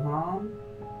to do harm,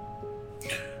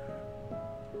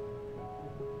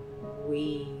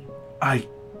 I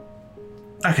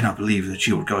cannot believe that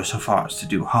she would go so far as to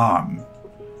do harm.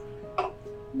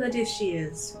 But if she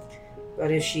is? But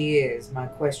if she is, my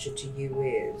question to you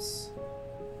is,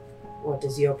 what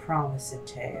does your promise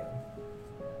entail?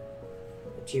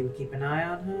 That you would keep an eye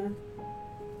on her?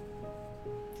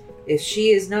 If she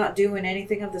is not doing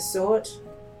anything of the sort,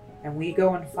 and we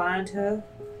go and find her,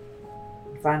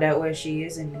 and find out where she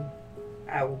is, and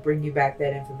I will bring you back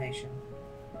that information.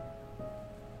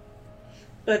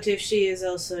 But if she is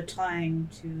also trying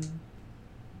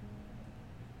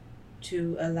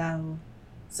to allow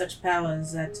such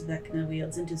powers that Vecna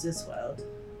wields into this world,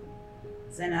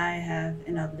 then I have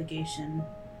an obligation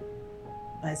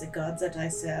by the gods that I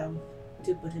serve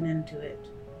to put an end to it.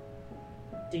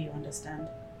 Do you understand?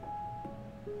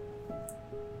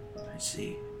 I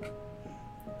see.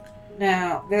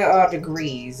 Now, there are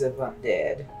degrees of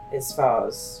undead as far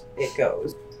as it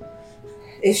goes.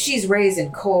 If she's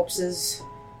raising corpses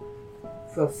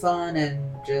for fun and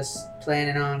just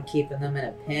planning on keeping them in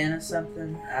a pen or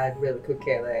something, I really could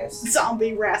care less.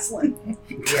 Zombie wrestling.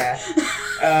 Yeah.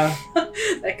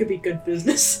 That could be good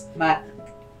business. Right.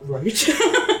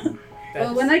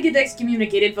 Well, when I get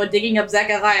excommunicated for digging up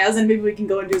Zacharias, and maybe we can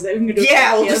go and do that. We can do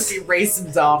Yeah, we'll yes. just erase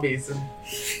some zombies and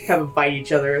have them fight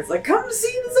each other. It's like, come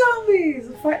see the zombies!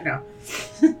 Fight. No.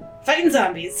 Fighting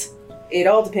zombies. It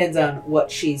all depends on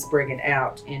what she's bringing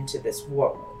out into this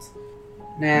world.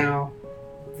 Now,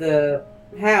 the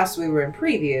house we were in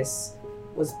previous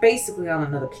was basically on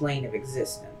another plane of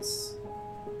existence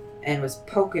and was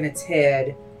poking its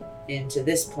head into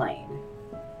this plane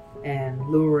and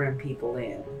luring people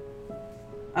in.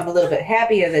 I'm a little bit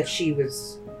happier that she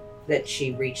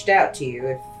reached out to you,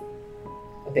 if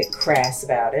a bit crass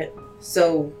about it.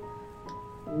 So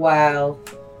while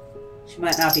she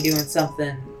might not be doing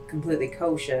something completely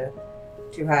kosher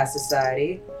to high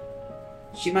society,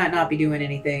 she might not be doing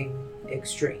anything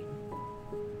extreme.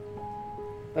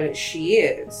 But she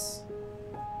is.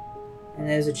 And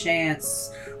there's a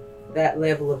chance that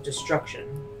level of destruction.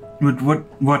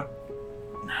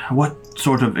 What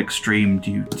sort of extreme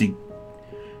do you think?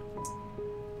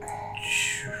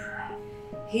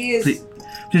 He is...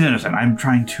 Please understand, I'm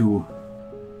trying to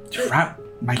wrap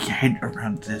my head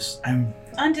around this.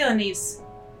 Underneath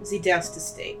the Dust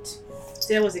Estate,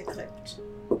 there was a crypt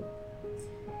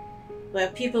where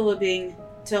people were being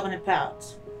torn apart,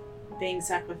 being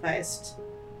sacrificed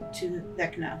to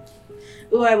Vecna,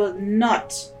 who I will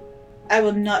not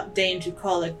deign to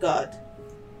call a god,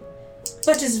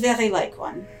 but is very like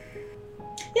one.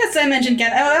 Yes, I mentioned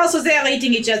Ken. Also, they are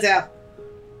eating each other.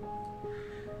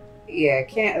 Yeah,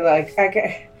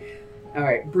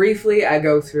 Alright, briefly I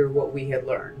go through what we had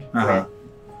learned. Uh-huh.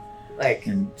 Like,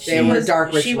 And there were dark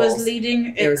rituals. She was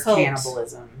leading There a was cult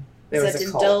cannibalism. There was that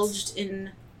a cult. indulged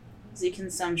in the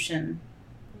consumption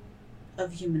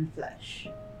of human flesh.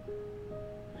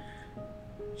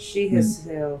 She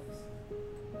herself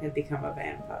had become a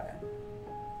vampire.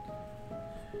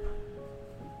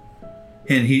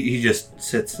 And he just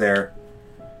sits there.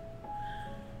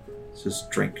 It's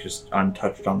just drink just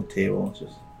untouched on the table. It's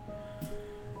just,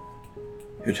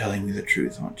 you're telling me the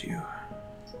truth, aren't you?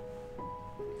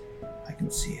 I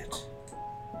can see it.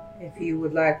 If you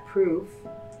would like proof,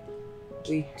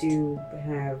 we do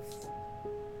have,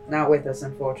 not with us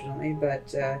unfortunately,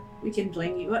 but We can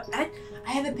bring you. I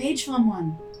have a page from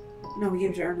one, no, we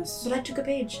gave it to Ernest. but I took a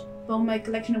page from my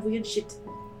collection of weird shit.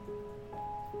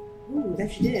 Ooh,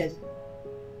 that you did.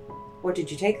 What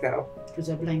did you take though? It was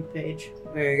a blank page.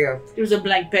 There you go. It was a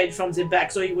blank page from the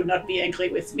back, so you would not be angry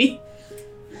with me.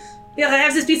 Here, I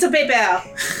have this piece of paper.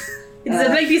 It's a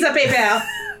blank piece of paper,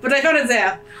 but I found it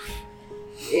there.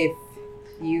 If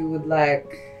you would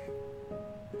like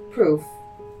proof,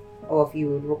 or if you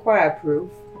would require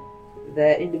proof,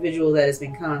 that individual that has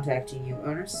been contacting you,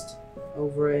 Ernest,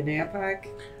 over in Airpike,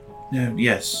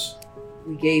 Yes.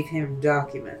 we gave him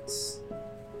documents,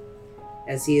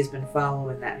 as he has been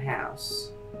following that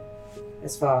house,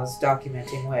 as far as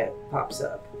documenting where it pops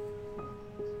up.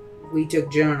 We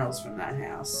took journals from that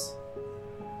house.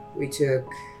 We took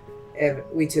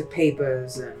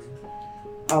papers and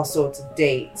all sorts of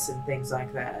dates and things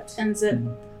like that. And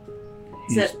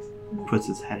He that just puts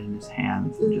his head in his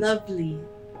hands and just, lovely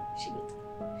shield.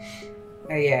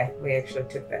 Oh yeah, we actually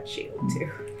took that shield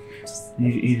too.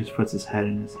 he just puts his head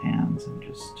in his hands and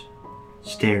just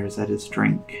stares at his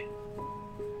drink.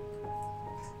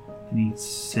 And he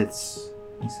sits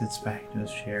back in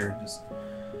his chair, just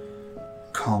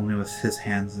calmly with his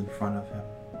hands in front of him.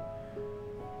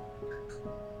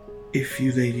 If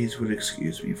you ladies would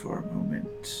excuse me for a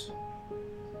moment,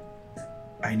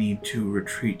 I need to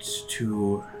retreat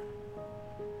to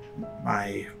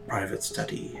my private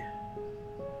study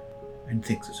and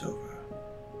think this over.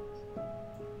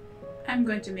 I'm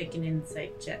going to make an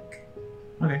insight check.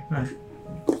 Okay, go ahead.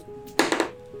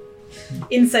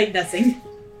 Insight nothing.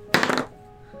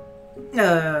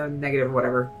 Negative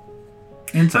whatever.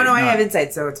 Insight. Oh no, I no. have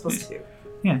insight, so it's supposed to.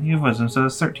 Yeah, you have wisdom, so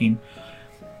it's 13.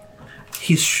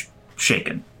 He's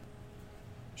shaken.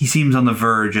 He seems on the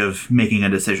verge of making a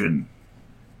decision.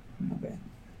 Okay.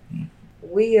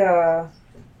 We, how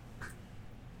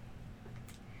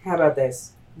about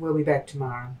this? We'll be back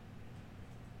tomorrow.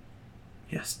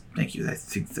 Yes, thank you. I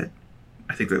think that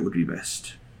would be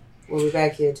best. We'll be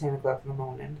back here at 10 o'clock in the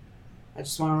morning. I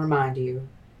just want to remind you,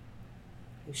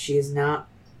 if she is not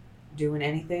doing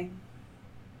anything,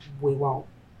 we won't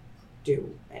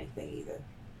do anything either.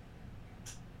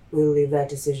 We'll leave that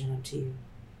decision up to you.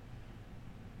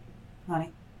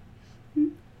 Honey?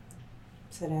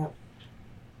 Set out.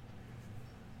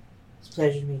 It's a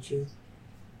pleasure to meet you.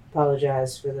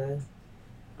 Apologize for the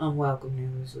unwelcome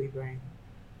news we bring.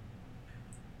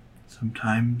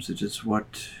 Sometimes it is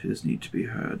what is need to be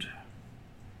heard.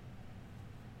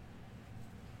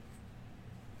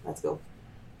 Let's go.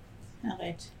 All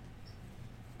right.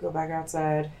 Go back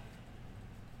outside.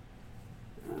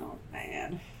 Oh,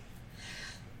 man.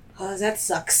 Oh, that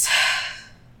sucks.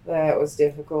 That was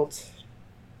difficult.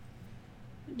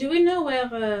 Do we know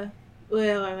where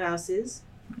our house is?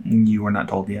 You were not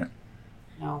told yet.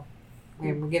 No. We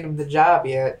haven't given him the job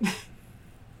yet.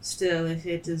 Still, if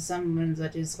it is someone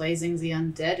that is raising the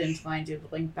undead and trying to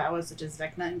bring powers such as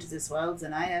Vecna into this world,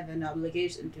 then I have an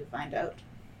obligation to find out.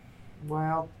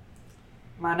 Well,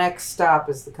 my next stop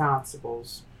is the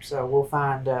constables, so we'll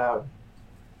find out.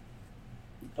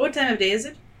 What time of day is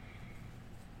it?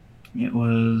 It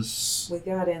was We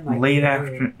got in like late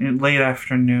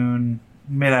afternoon,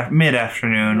 mid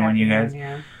afternoon when you guys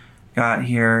Yeah. got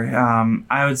here.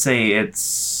 I would say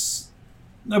it's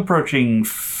approaching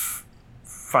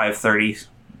 5:30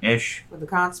 ish. Would the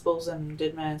constables and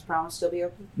Dead Man's Promise still be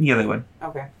open? Yeah, they would.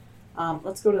 Okay.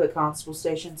 Let's go to the constable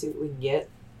station, see what we can get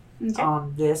Okay.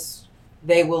 on this.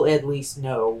 They will at least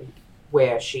know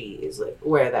where she is,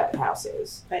 where that house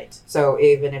is. Right. So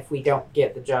even if we don't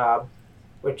get the job,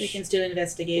 which We can still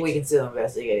investigate. we can still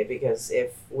investigate it, because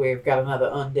if we've got another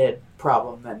undead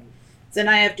problem, then Then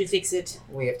I have to fix it.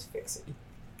 we have to fix it.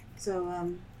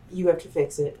 So, You have to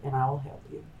fix it, and I will help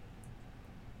you.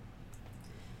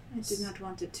 I did not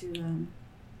want it to,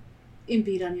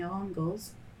 impede on your own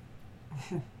goals.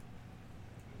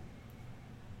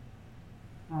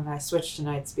 And I switched to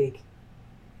night speak.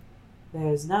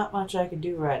 There's not much I can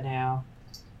do right now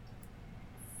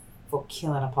for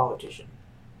killing a politician.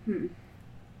 Hmm.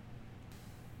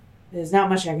 There's not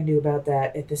much I can do about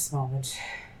that at this moment.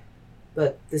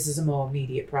 But this is a more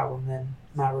immediate problem than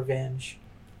my revenge,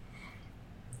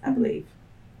 I believe.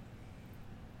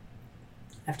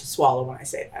 I have to swallow when I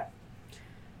say that.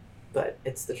 But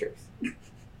it's the truth.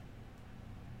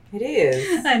 It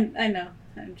is. I know.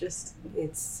 I'm just...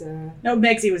 It's, No,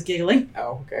 Megsy was giggling.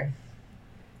 oh, okay.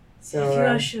 If So, you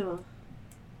are sure.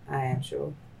 I am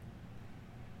sure.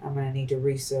 I'm gonna need to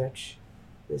research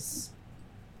this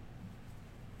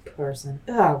person.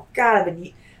 Oh God,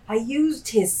 I used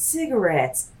his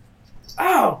cigarettes.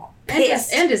 Oh,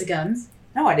 pissed. And his guns.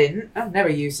 No, I didn't. I've never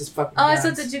used his fucking. Oh, I guns.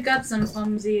 thought that you got some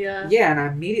from the, Yeah, and I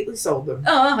immediately sold them.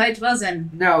 Oh, right, well then.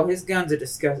 No, his guns are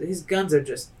disgusting. His guns are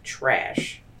just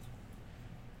trash.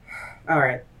 All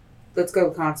right, let's go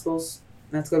to constables.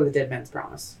 Let's go to the Dead Man's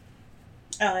Promise.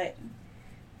 Alright.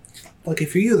 Lucky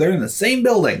for you, they're in the same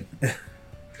building.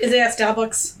 Is there a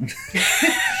Starbucks?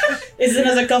 Is there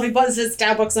another coffee pot that says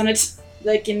Starbucks on it?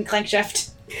 Like in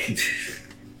Crankshaft?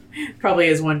 Probably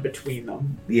is one between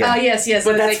them. Yeah. Oh, yes.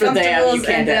 But that's for them, you Comfortables, can't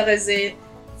and there is the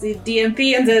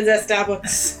DMP and there's a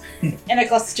Starbucks. And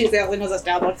across the street there was a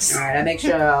Starbucks. All right, I make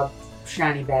sure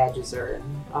shiny badges are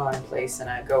in place, and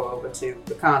I go over to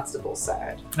the constable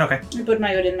side. Okay. I put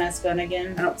my Odin mask on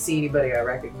again. I don't see anybody I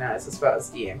recognize as far as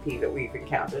DMP that we've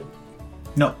encountered.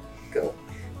 No. Cool.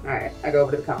 All right, I go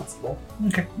over to the constable.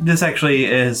 Okay. This actually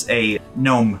is a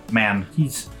gnome man.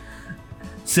 He's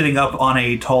sitting up on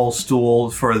a tall stool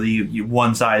for the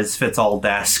one-size-fits-all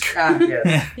desk. Ah,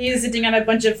 yes. He is sitting on a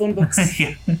bunch of phone books.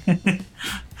 Yeah.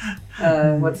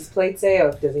 What's his plate say?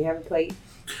 Oh, does he have a plate?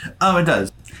 It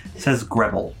does. It says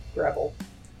Grebel. Grebel.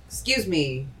 Excuse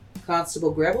me,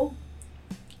 Constable Grebel?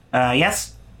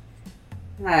 Yes?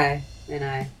 Hi. And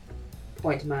I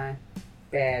point to my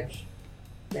badge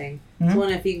thing. I was Mhm.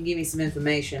 wondering if you can give me some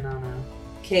information on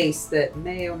a case that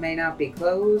may or may not be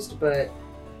closed, but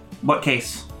What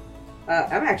case?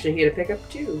 I'm actually here to pick up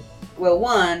two. Well,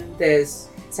 one, it's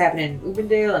happening in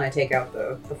Ubendale, and I take out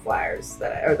the flyers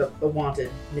or the wanted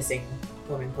missing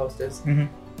women posters. Mhm.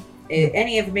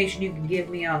 Any information you can give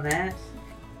me on that?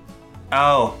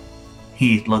 Oh.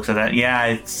 He looks at that. Yeah,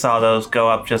 I saw those go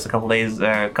up just a couple days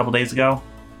ago.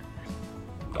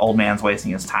 The old man's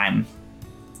wasting his time.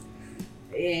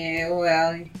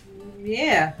 Well,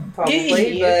 yeah,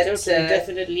 probably, Yeah, but totally,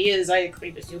 definitely is. I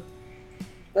agree with you.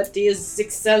 But is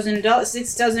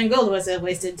 $6,000 gold was a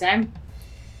wasted time.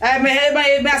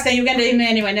 My mask on, you can do me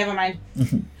anyway, never mind.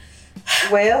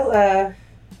 well,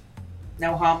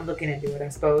 no harm in looking into it, I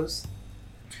suppose.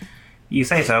 You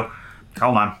say so.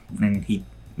 Hold on. And he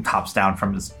hops down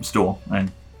from his stool,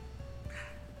 and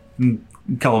a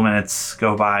couple minutes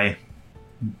go by.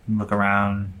 Look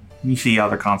around. You see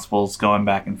other constables going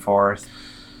back and forth.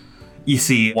 You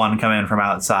see one come in from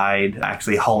outside,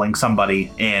 actually hauling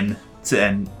somebody in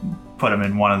and put him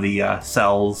in one of the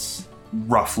cells.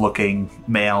 Rough-looking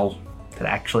male that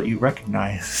actually you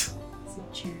recognize. Is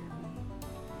it Jeremy?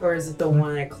 Or is it the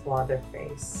one that clawed their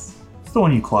face? It's the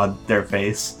one you clawed their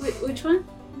face. Which one?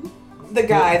 The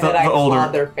guy The- that I the older-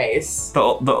 clawed their face.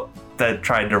 The that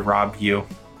tried to rob you.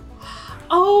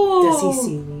 Oh! Does he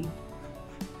see me?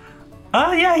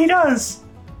 Yeah, he does.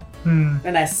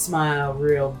 And I smile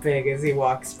real big as he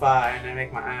walks by, and I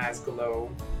make my eyes glow.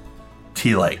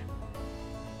 He like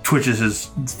twitches his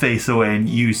face away, and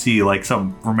you see like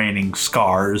some remaining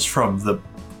scars from the.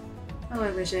 Oh,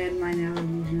 I wish I had minor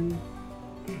illusion.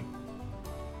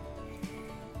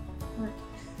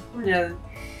 What? No.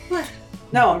 What?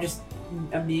 No, I'm just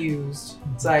amused.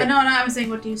 It's like, No, I was saying,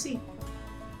 what do you see?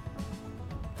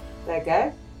 that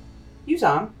guy? You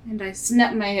saw him. And I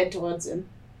snap my head towards him.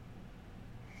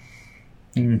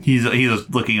 He's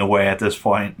looking away at this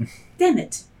point. Damn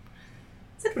it!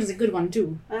 That was a good one,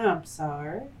 too. Oh, I'm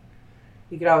sorry.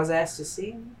 You could always ask to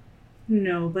see him.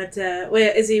 No, but,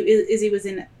 wait, is he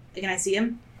within... Can I see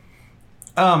him?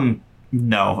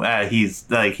 No.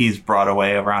 He's brought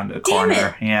away around a corner. Damn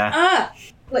it. Yeah. Ah!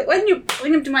 Wait, why didn't you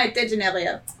bring him to my attention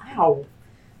earlier? Ow.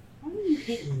 Why are you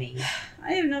hitting me?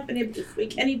 I have not been able to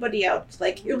freak anybody out.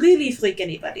 Like, you really freak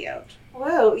anybody out.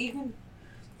 Well, you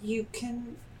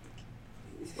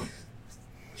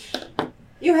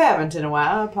haven't in a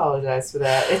while. I apologize for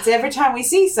that. It's every time we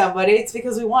see somebody, it's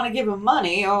because we want to give them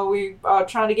money or we are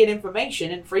trying to get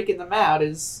information, and freaking them out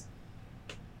is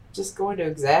just going to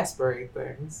exasperate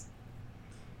things.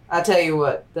 I'll tell you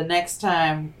what, the next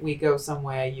time we go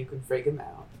somewhere, you can freak them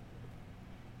out.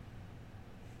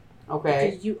 Okay?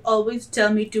 Because you always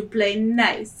tell me to play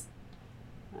nice.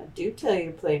 I do tell you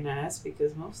to play nice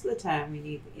because most of the time we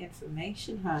need the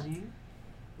information, honey.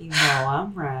 You know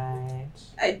I'm right.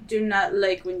 I do not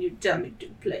like when you tell me to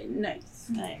play nice.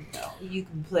 I know. You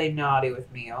can play naughty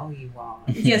with me all you want.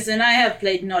 Yes, and I have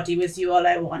played naughty with you all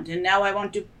I want, and now I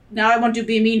want to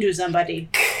be mean to somebody.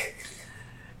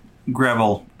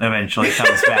 Greville eventually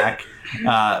comes back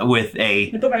with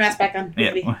a I put my mask back on.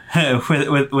 Quickly.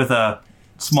 with a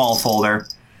small folder.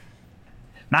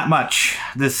 Not much.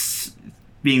 This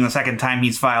being the second time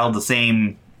he's filed the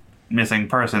same missing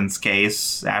persons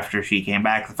case after she came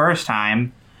back the first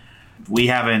time. We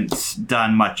haven't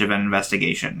done much of an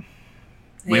investigation.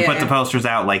 We put the posters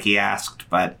out like he asked,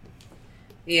 but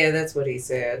Yeah, that's what he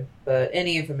said. But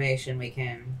any information we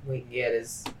can get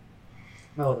is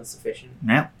more than sufficient.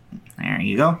 yep. There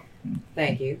you go.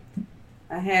 Thank you.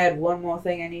 I had one more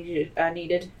thing I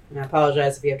needed, and I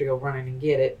apologize if you have to go running and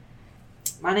get it.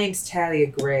 My name's Talia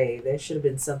Gray. There should have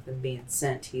been something being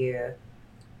sent here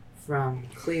from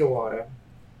Clearwater.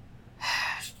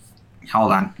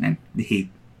 Hold on. And he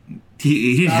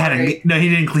hadn't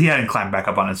he hadn't climbed back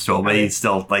up on his stool, but he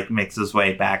still like makes his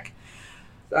way back.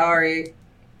 Sorry.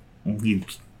 He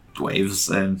waves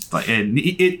and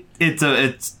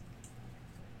it's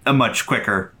a much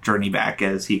quicker journey back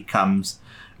as he comes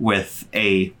with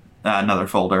another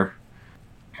folder.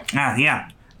 Yeah,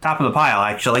 top of the pile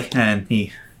actually, and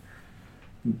he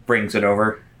brings it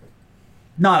over.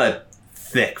 Not a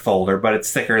thick folder, but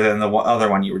it's thicker than the other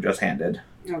one you were just handed.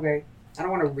 Okay. I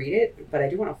don't want to read it, but I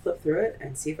do want to flip through it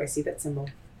and see if I see that symbol.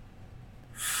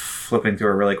 Flipping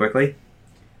through it really quickly.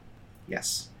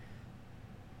 Yes.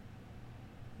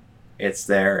 It's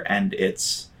there, and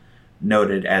it's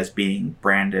noted as being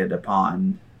branded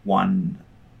upon one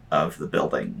of the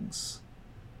buildings.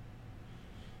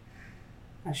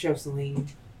 I show Celine.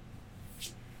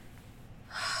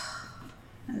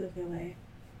 I look away.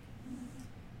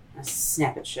 I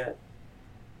snap it shut.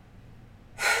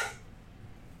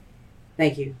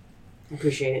 Thank you. I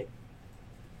appreciate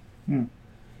it.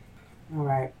 All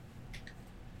right.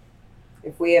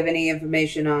 If we have any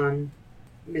information on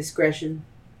Miss Gresham,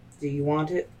 do you want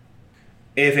it?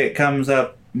 If it comes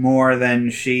up more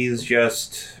than she's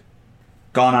just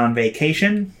gone on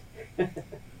vacation,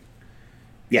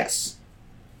 yes.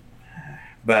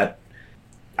 But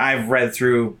I've read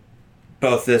through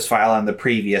both this file and the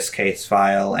previous case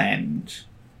file, and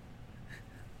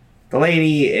the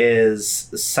lady is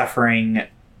suffering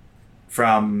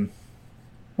from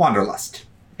wanderlust,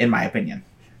 in my opinion.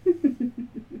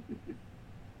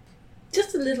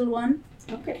 Just a little one.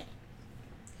 Okay.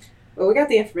 Well, we got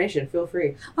the information. Feel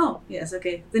free. Oh, yes,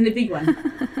 okay. Then the big one.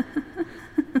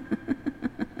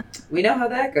 We know how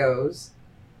that goes.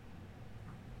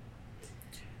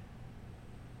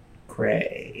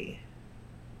 Gray.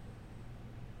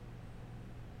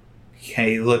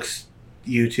 Okay, he looks,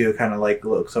 you two kind of like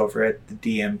looks over at the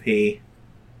DMP.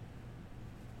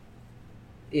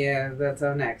 Yeah, that's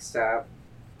our next stop.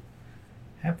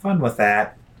 Have fun with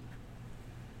that.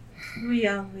 We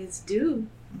always do.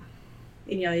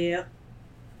 In your ear.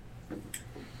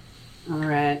 All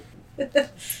right.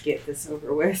 Get this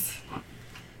over with.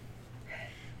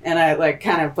 And I, like,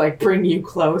 kind of, like, bring you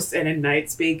close, and in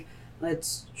night speak,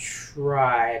 let's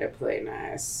try to play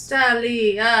nice.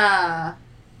 Talia.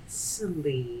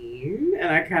 Celine.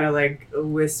 And I kind of, like,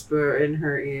 whisper in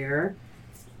her ear,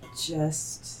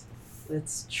 just,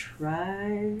 let's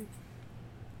try.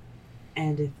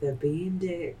 And if they're being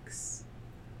dicks,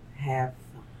 have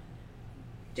fun.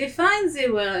 Define the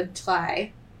word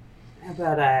try. How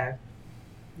about I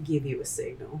give you a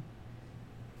signal?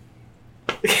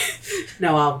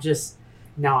 No, I'll just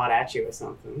nod at you or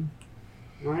something.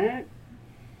 Alright?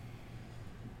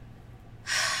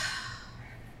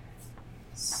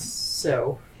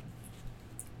 So,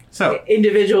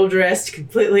 individual dressed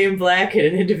completely in black and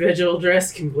an individual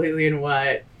dressed completely in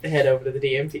white head over to the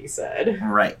DMP side.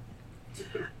 Right.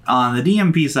 On the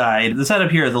DMP side, the setup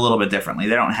here is a little bit differently.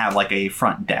 They don't have like a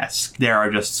front desk. There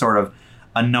are just sort of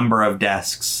a number of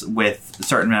desks with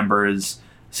certain members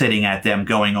sitting at them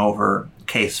going over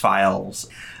case files.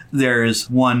 There's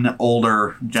one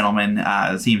older gentleman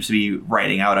seems to be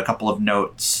writing out a couple of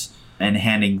notes and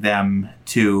handing them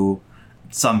to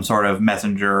some sort of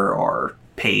messenger or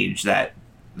page that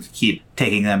keep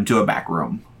taking them to a back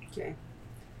room. Okay.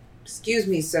 Excuse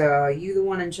me, sir. Are you the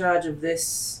one in charge of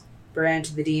this branch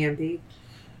of the DMP?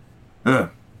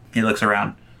 He looks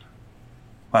around.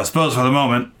 Well, I suppose for the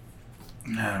moment.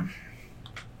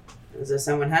 Is there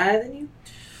someone higher than you?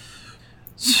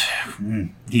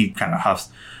 He kind of huffs.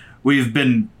 We've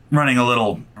been running a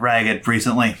little ragged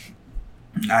recently.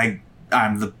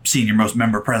 I'm the senior most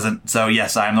member present, so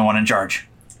yes, I am the one in charge.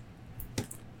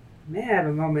 May I have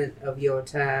a moment of your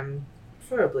time,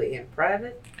 preferably in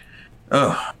private?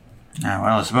 Oh, well,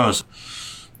 I suppose.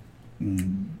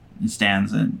 He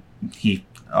stands and he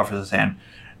offers his hand.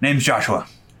 Name's Joshua.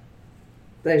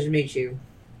 Pleasure to meet you.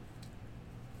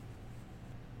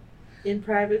 In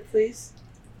private, please.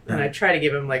 And I try to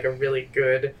give him like a really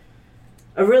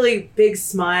big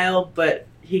smile, but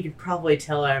he could probably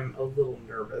tell I'm a little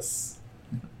nervous.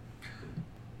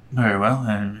 Very well.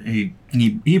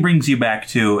 He brings you back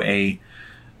to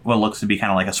what looks to be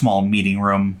kind of like a small meeting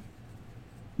room.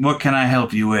 What can I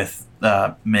help you with,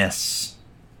 Miss?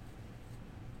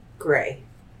 Gray.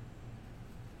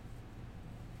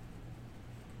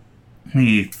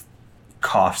 He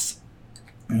coughs.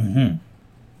 Mm-hmm.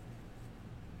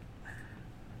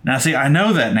 Now, see, I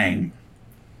know that name.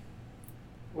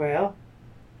 Well,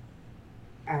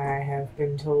 I have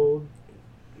been told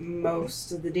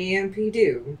most of the DMP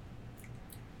do.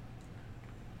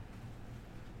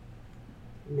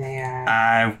 May I?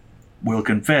 I will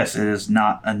confess, it is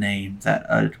not a name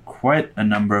that quite a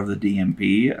number of the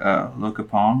DMP look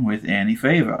upon with any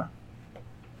favor.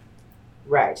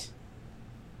 Right.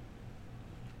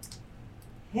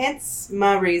 Hence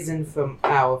my reason for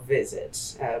our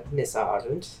visit, Miss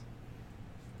Ardent.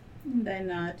 And I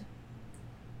nod.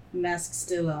 Mask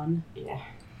still on. Yeah.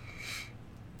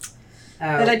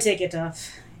 But I take it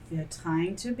off. If you're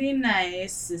trying to be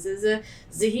nice, this is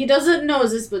he doesn't know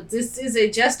this, but this is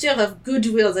a gesture of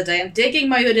goodwill that I am taking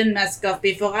my hooded mask off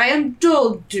before I am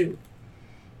told to.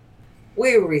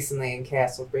 We were recently in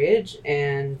Castlebridge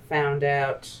and found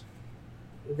out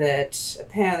that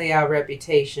apparently our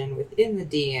reputation within the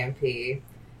DMP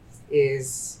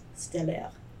is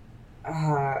Stellar.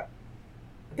 a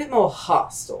bit more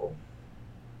hostile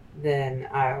than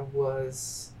I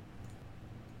was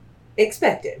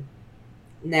expected.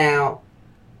 Now,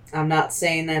 I'm not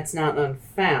saying that's not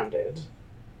unfounded,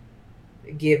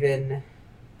 given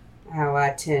how I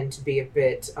tend to be a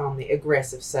bit on the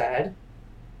aggressive side,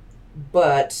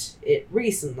 but it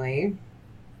recently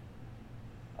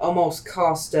almost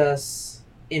cost us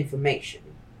information.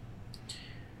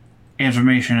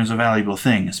 Information is a valuable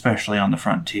thing, especially on the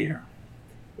frontier.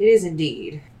 It is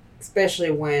indeed, especially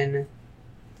when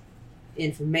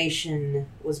information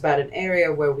was about an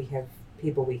area where we have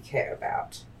people we care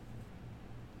about.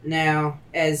 Now,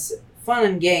 as fun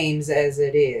and games as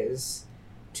it is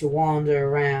to wander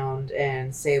around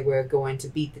and say we're going to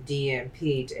beat the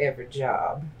DMP to every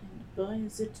job. And boy,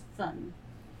 is it fun.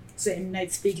 Same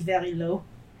night speak very low.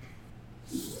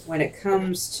 When it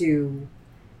comes to,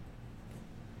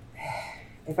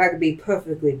 if I could be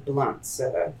perfectly blunt,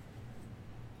 sir,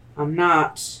 I'm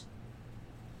not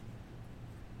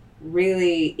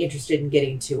really interested in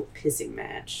getting to a pissing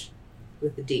match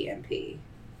with the DMP.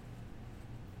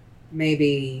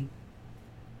 Maybe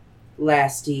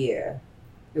last year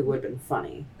it would have been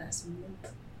funny. Last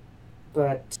month.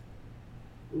 But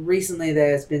recently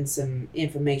there's been some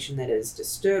information that has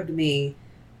disturbed me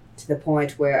to the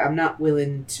point where I'm not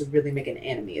willing to really make an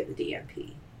enemy of the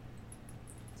DMP.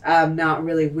 I'm not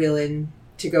really willing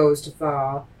to go as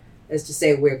far as to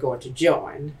say we're going to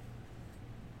join.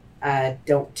 I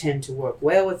don't tend to work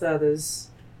well with others.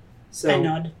 So I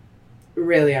nod.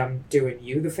 really, I'm doing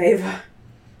you the favor.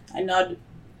 I nod.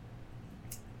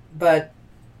 But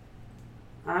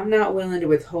I'm not willing to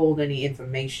withhold any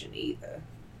information either.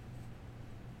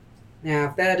 Now,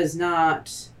 if that is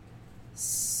not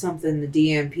something the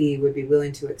DMP would be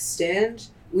willing to extend,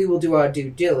 we will do our due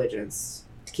diligence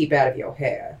to keep out of your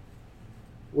hair.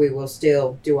 We will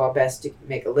still do our best to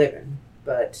make a living,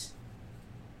 but...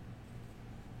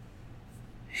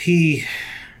 He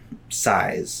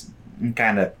sighs and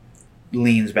kind of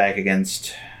leans back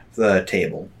against the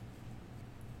table.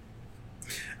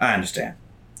 I understand.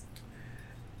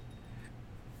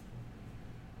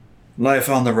 Life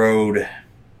on the road,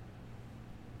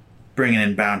 bringing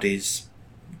in bounties,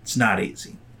 it's not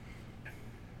easy.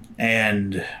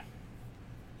 And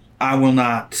I will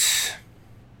not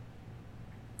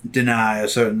deny a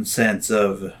certain sense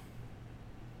of...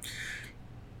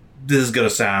 This is going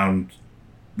to sound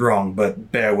wrong,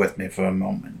 but bear with me for a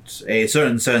moment. A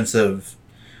certain sense of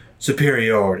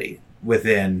superiority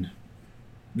within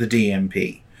the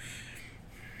DMP.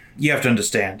 You have to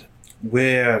understand,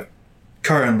 we're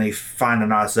currently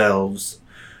finding ourselves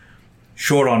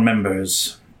short on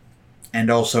members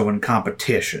and also in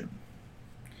competition.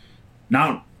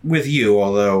 Not with you,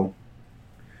 although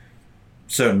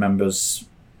certain members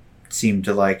seem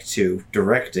to like to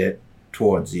direct it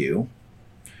towards you,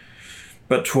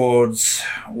 but towards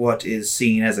what is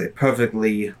seen as a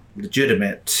perfectly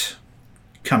legitimate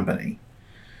company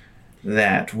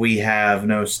that we have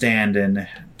no stand-in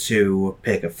to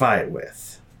pick a fight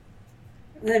with.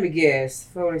 Let me guess,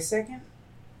 42nd?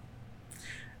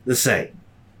 The same.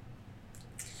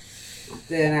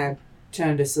 Then I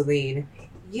turn to Celine.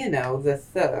 You know, the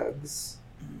thugs.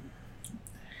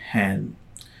 And,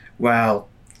 well,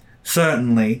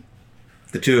 certainly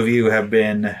the two of you have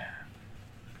been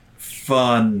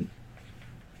fun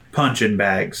punching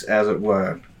bags, as it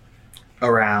were,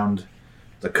 around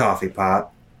the coffee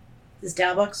pot. The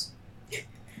Starbucks.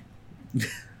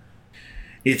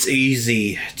 It's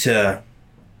easy to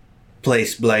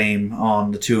place blame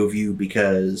on the two of you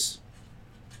because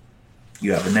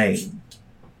you have a name.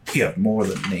 You have more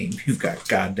than a name. You've got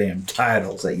goddamn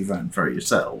titles that you've earned for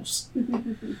yourselves.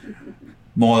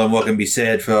 More than what can be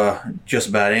said for just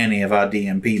about any of our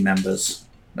DMP members,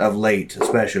 of late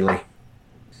especially.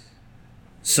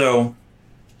 So,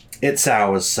 it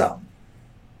sours some.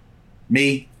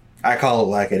 Me, I call it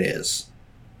like it is.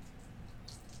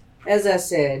 As I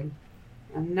said,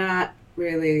 I'm not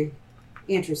really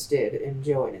interested in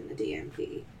joining the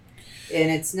DMP. And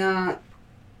it's not...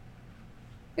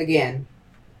 Again...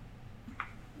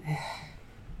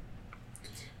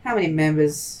 How many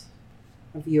members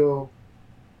of your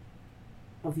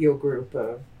group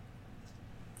are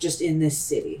just in this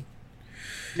city?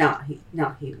 Not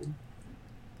human.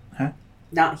 Huh?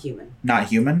 Not human. Not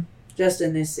human? Just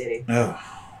in this city. Oh.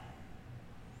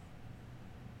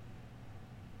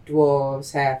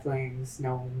 Dwarves, halflings,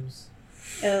 gnomes.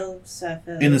 Elves,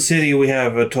 half-elves. In the city, we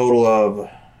have a total of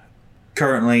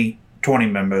currently 20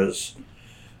 members,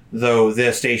 though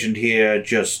they're stationed here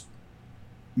just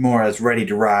more as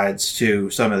ready-to-rides to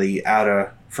some of the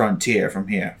outer frontier from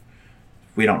here.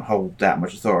 We don't hold that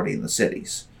much authority in the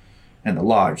cities, in the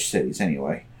large cities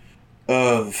anyway.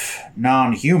 Of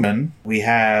non-human, we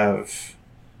have...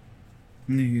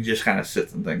 You just kind of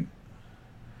sit and think.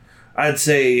 I'd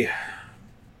say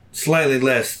slightly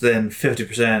less than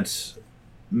 50%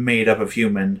 made up of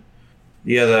human.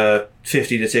 The other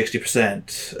 50 to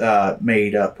 60%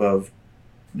 made up of,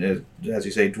 as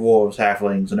you say, dwarves,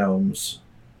 halflings, gnomes.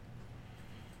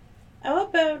 How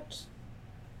about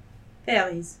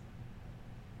fairies?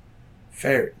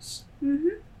 Fairies?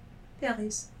 Mm-hmm.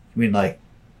 Fairies. You mean like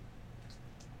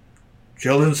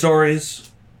children's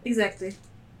stories? Exactly.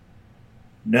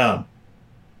 No.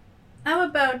 How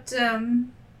about,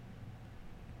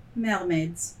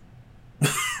 mermaids?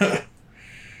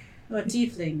 Or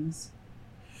tieflings?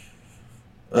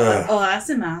 Or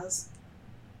Asimars?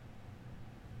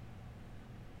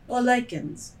 Or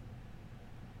lichens?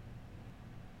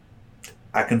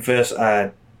 I confess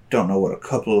I don't know what a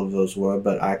couple of those were,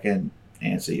 but I can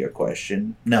answer your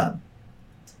question. None.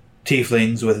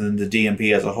 Tieflings within the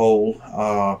DMP as a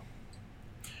whole,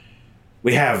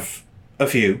 we have a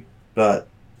few, but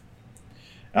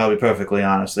I'll be perfectly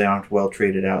honest, they aren't well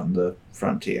treated out in the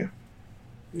frontier.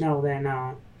 No, they're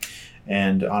not.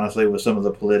 And honestly, with some of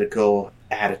the political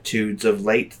attitudes of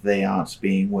late, they aren't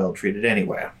being well treated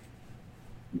anywhere.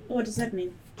 What does that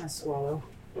mean? I swallow.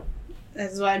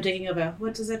 That's what I'm taking over.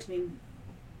 What does that mean?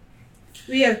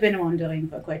 We have been wandering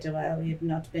for quite a while. We have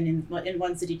not been in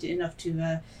one city enough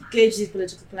to gauge the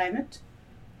political climate.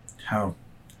 Oh.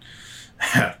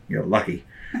 You're lucky.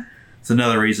 It's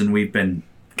another reason we've been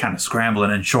kind of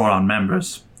scrambling and short on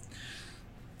members.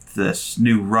 This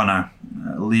new runner,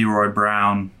 Leroy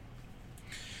Brown,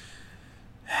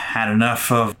 had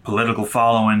enough of political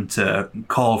following to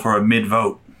call for a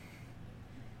mid-vote.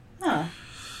 Huh.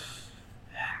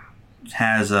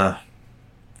 Has a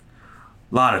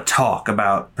lot of talk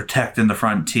about protecting the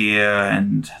frontier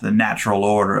and the natural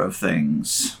order of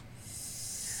things.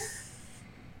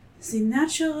 The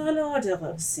natural order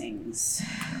of things.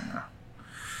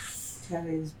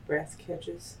 Tally's breath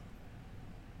catches.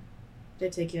 They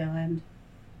take your hand.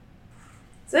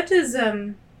 That is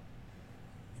a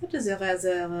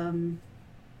rather,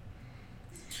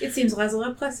 it seems rather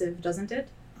oppressive, doesn't it?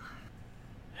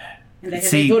 And I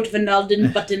have a vote Van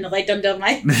Alden button right under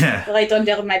my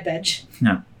badge.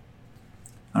 Yeah.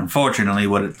 Unfortunately,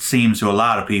 what it seems to a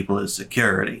lot of people is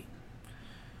security.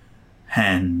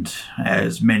 And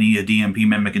as many a DMP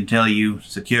member can tell you,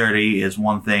 security is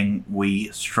one thing we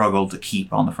struggle to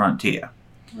keep on the frontier.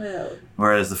 Well,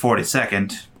 Whereas the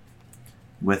 42nd,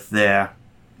 with their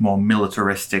more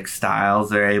militaristic styles,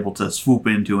 they're able to swoop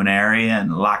into an area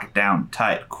and lock it down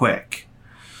tight quick.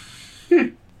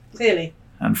 really?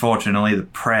 Unfortunately, the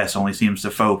press only seems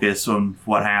to focus on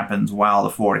what happens while the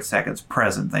 42nd's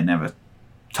present. They never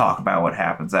talk about what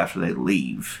happens after they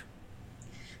leave.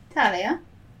 Talia,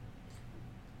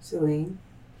 Celine.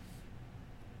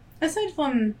 aside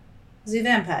from the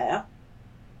vampire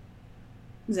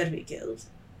that we killed,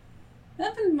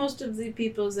 haven't most of the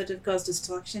people that have caused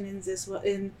destruction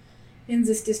in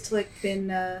this district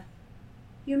been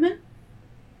human?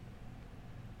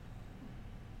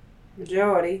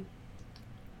 Majority.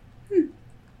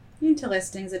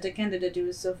 Interesting that a candidate who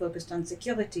is so focused on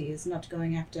security is not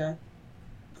going after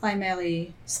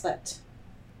primary threat.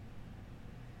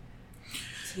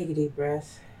 Take a deep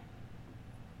breath.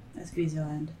 Squeeze your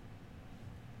hand.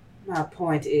 My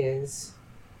point is,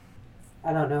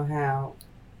 I don't know how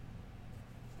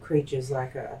creatures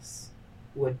like us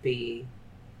would be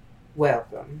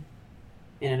welcome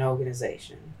in an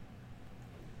organization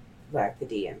like the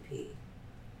DMP.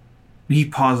 He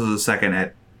pauses a second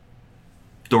at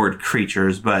the word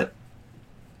creatures, but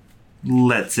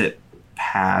lets it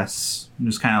pass.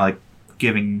 Just kind of like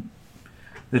giving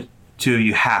the two of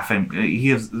you he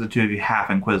gives the two of you half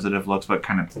inquisitive looks, but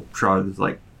kind of shrugs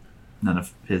like none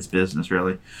of his business,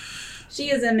 really. She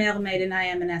is a mermaid and I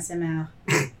am an SMR.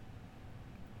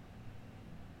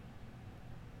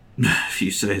 If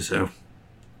you say so.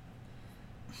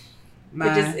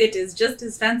 It is just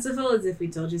as fanciful as if we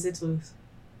told you the truth.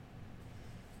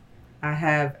 I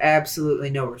have absolutely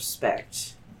no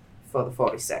respect for the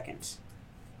 42nd.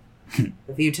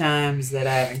 The few times that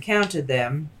I've encountered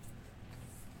them,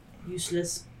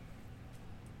 Useless.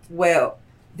 well,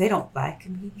 they don't like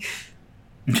me.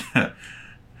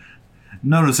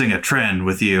 Noticing a trend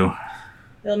with you.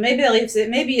 Well, maybe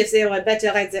if they were better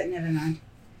at that, never mind.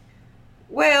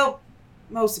 Well,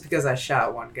 mostly because I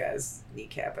shot one guy's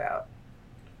kneecap out.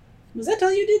 Was that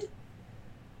all you did?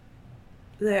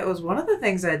 That was one of the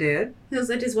things I did. Yes,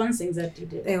 that is one thing that you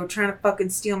did. They were trying to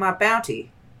fucking steal my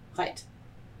bounty. Right.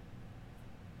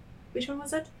 Which one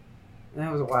was that?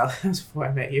 That was a while. That was before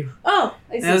I met you. Oh,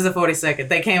 I see. That was the 42nd.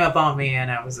 They came up on me and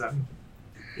I was, I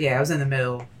was in the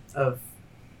middle of...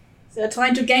 So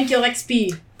trying to gank your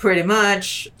XP. Pretty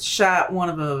much. Shot one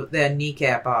of their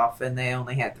kneecap off and they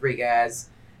only had 3 guys.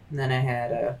 And then I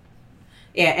had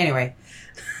Yeah, anyway.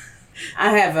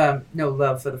 I have no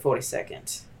love for the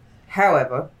 42nd.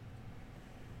 However,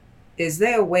 is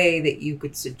there a way that you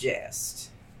could suggest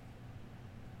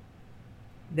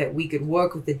that we could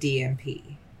work with the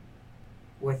DMP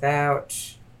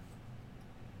without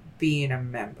being a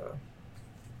member?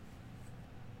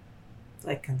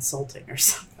 Like consulting or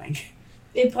something.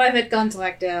 A private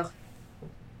contractor.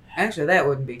 Actually, that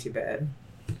wouldn't be too bad.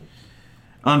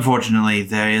 Unfortunately,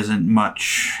 there isn't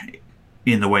much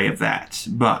in the way of that,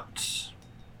 but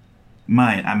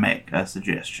might I make a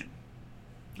suggestion?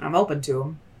 I'm open to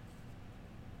them.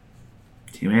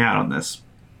 Hear me out on this.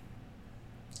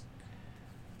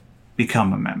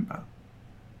 Become a member.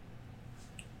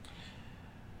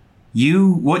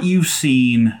 What you've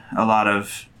seen a lot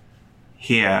of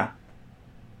here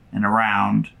and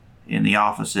around in the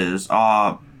offices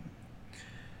are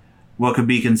what could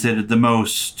be considered the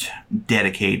most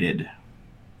dedicated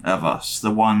of us. The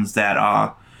ones that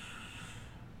are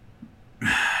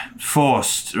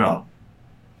forced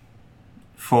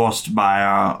by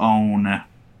our own,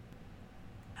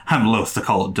 I'm loath to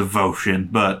call it devotion,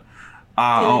 but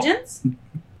our Diligence?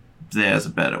 There's a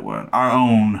better word. Our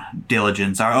own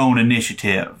diligence, our own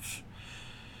initiative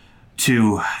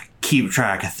to keep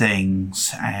track of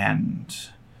things and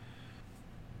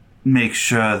make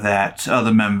sure that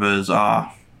other members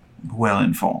are well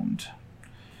informed.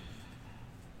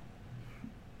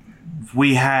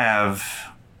 We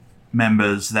have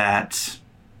members that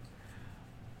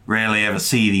rarely ever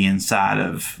see the inside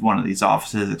of one of these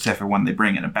offices except for when they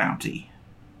bring in a bounty.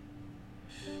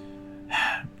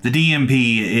 The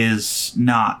DMP is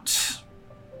not...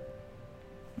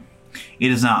 It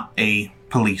is not a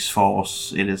police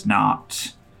force. It is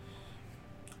not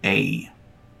a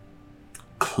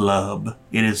club.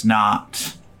 It is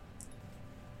not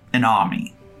an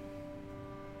army.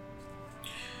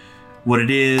 What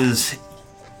it is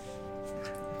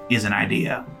an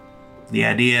idea. The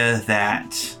idea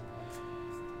that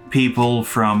people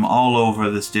from all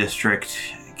over this district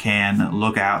can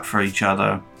look out for each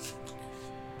other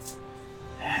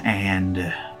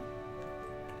and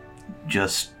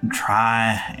just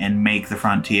try and make the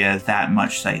frontier that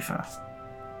much safer.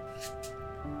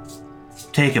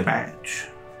 Take a badge.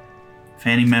 If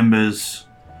any members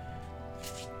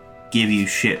give you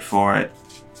shit for it,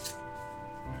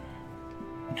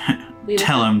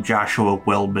 tell them Joshua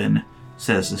Welbin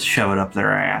says to shove it up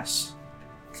their ass.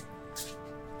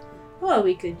 Well,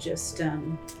 we could just,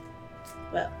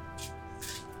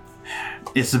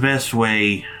 It's the best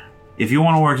way. If you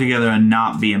want to work together and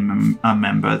not be a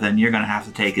member, then you're going to have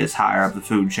to take this higher up the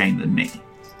food chain than me.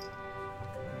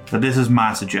 But this is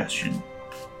my suggestion.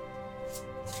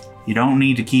 You don't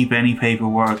need to keep any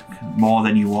paperwork more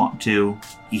than you want to.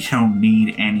 You don't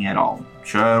need any at all.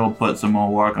 Sure, it'll put some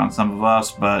more work on some of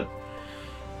us, but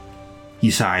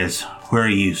besides, we're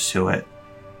used to it.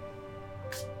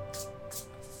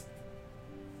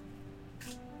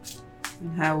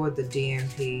 And how would the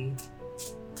DMP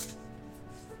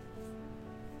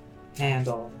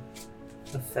handle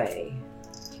a Fae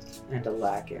and a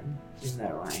Lacan in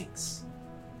their ranks?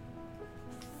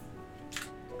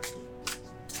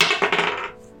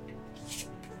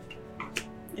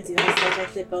 Is he also a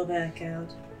flip over a card?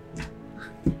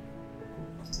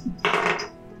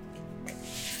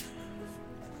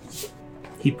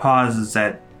 He pauses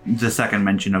at the second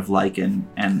mention of Lycan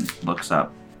and looks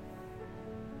up.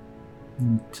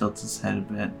 Tilts his head a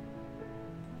bit.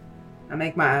 I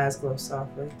make my eyes glow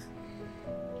softly.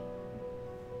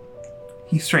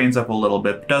 He straightens up a little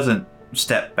bit, but doesn't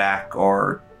step back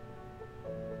or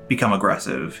become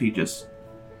aggressive. He just...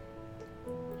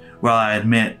 Well, I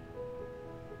admit,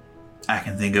 I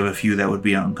can think of a few that would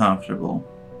be uncomfortable.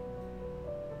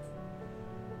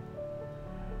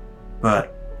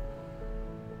 But...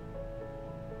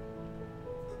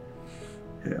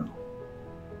 yeah.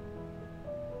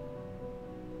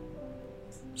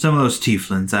 Some of those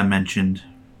tieflings I mentioned.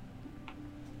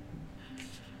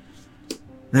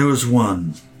 There was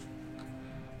one.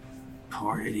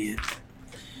 Poor idiot.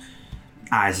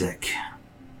 Isaac.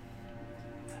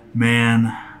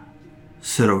 Man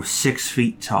stood over 6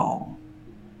 feet tall.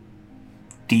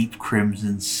 Deep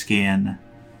crimson skin.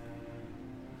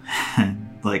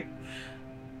 Like,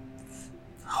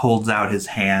 holds out his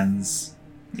hands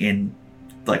in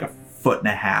like a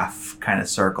 1.5 foot kind of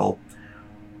circle.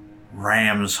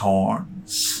 Ram's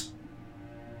horns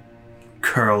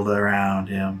curled around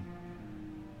him,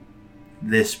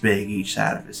 this big each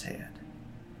side of his head.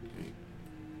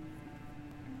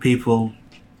 People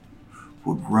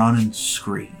would run and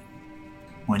scream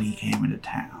when he came into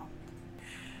town.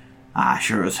 I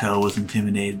sure as hell was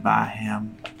intimidated by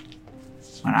him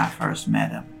when I first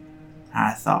met him.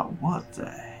 I thought, what the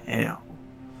hell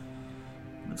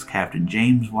was Captain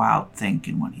James Wilde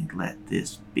thinking when he let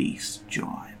this beast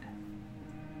join?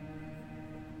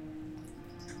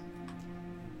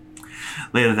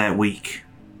 Later that week,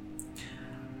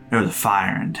 there was a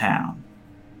fire in town.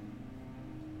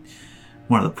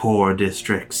 One of the poorer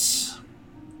districts.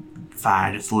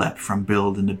 Fire just leapt from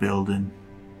building to building.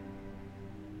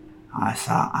 I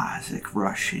saw Isaac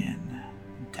rush in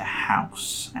to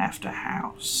house after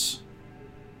house,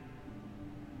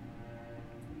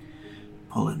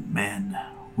 pulling men,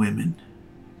 women,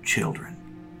 children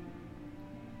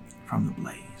from the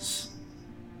blaze.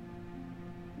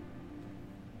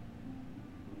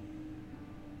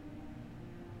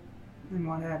 And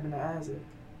what happened to Isaac?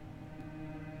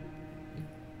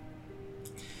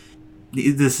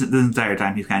 This entire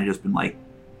time he's kind of just been like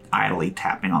idly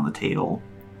tapping on the table.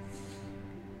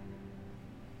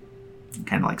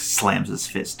 Kind of like slams his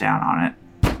fist down on it.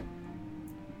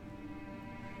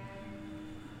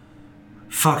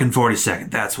 Fucking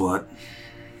 42nd, that's what.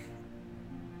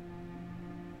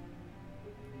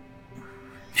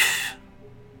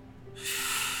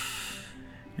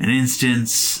 An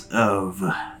instance of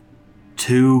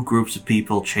 2 groups of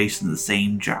people chasing the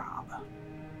same job.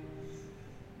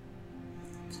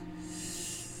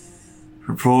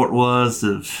 Report was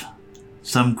of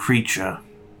some creature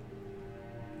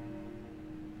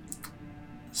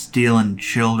stealing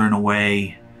children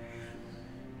away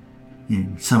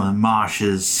in some of the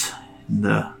marshes in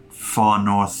the far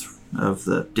north of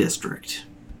the district.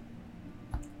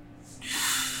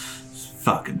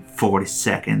 Fucking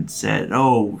 42nd said,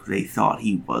 oh, they thought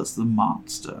he was the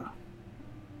monster.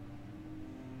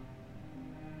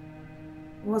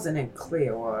 It wasn't in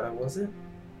Clearwater, was it?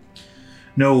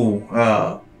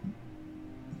 No,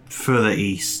 further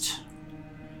east.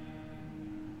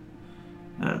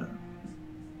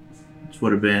 This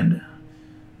would have been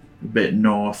a bit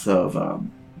north of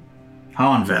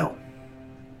Harnville.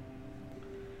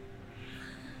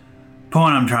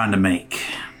 Point I'm trying to make.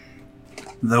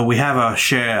 Though we have our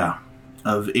share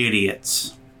of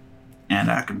idiots,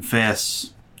 and I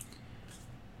confess,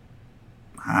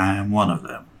 I am one of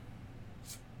them.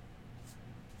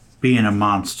 Being a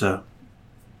monster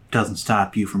doesn't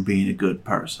stop you from being a good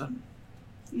person.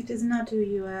 It is not who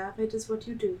you are, it is what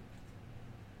you do.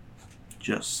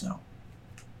 Just so.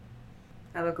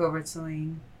 I look over at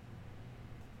Celine.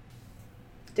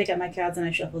 Take out my cards and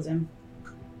I shuffle them.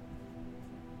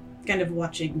 Kind of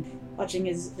watching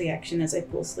his reaction as I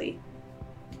pull Slee.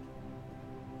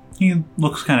 He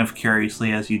looks kind of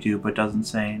curiously as you do, but doesn't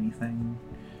say anything.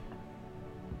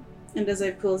 And as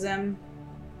I pull them,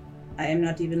 I am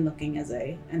not even looking as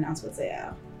I announce what they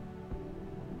are.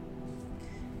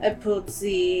 I pulled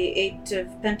the Eight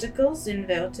of Pentacles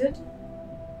inverted,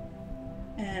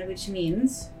 which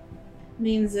means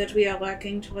that we are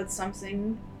working towards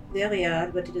something very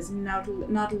hard, but it is not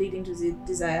leading to the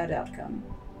desired outcome.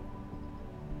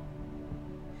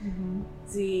 Mm-hmm.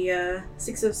 The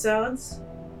Six of Swords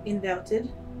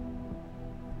inverted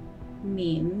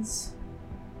means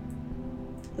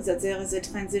that there is a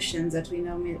transition that we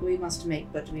know we must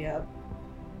make, but we are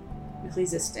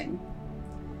resisting.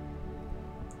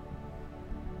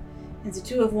 And the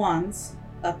Two of Wands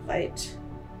upright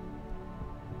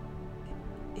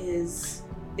is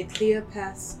a clear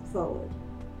path forward.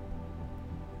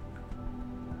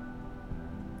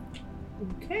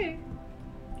 Okay.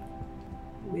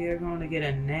 We are going to get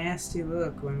a nasty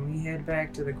look when we head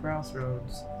back to the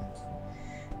crossroads.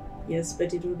 Yes,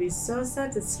 but it will be so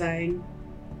satisfying.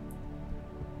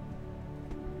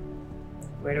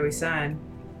 Where do we sign?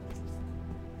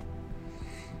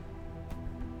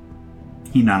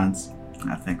 He nods.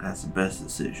 I think that's the best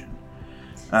decision.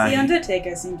 The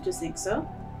Undertaker seems to think so.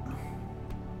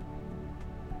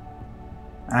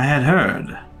 I had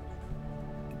heard.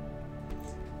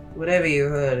 Whatever you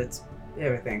heard, it's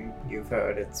everything you've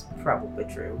heard. It's probably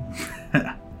true.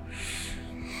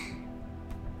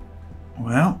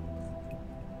 Well,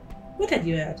 What have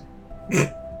you heard?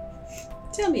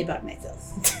 Tell me about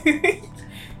myself.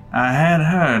 I had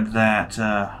heard that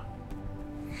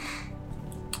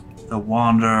the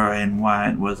Wanderer in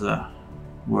White was a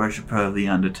worshipper of the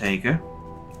Undertaker.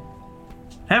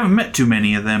 Haven't met too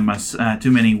many of them,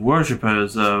 too many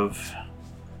worshippers of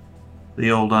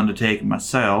the old Undertaker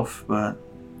myself, but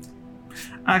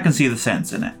I can see the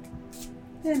sense in it.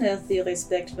 An healthy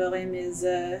respect for him is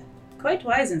quite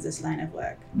wise in this line of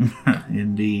work.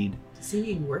 Indeed. Does he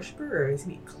need worshiper or does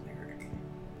he need cleric?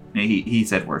 He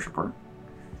said worshipper.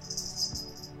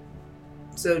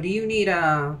 So do you need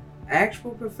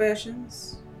actual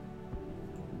professions?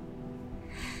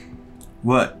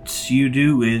 What you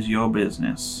do is your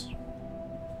business.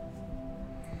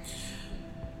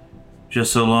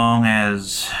 Just so long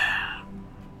as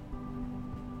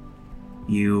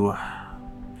you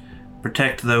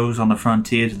protect those on the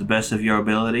frontier to the best of your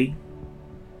ability.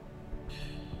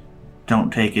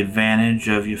 Don't take advantage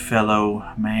of your fellow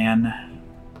man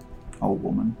or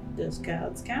woman. Does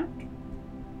cards count?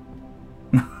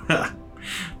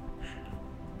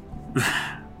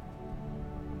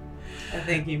 I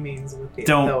think he means with the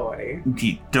Don't-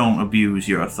 authority. Don't abuse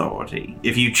your authority.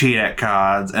 If you cheat at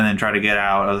cards and then try to get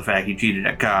out of the fact you cheated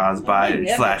at cards by I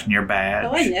never- flashing your Oh, I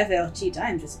badge. never cheat.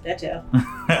 I'm just better.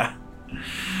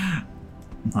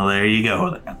 Well, there you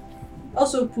go then.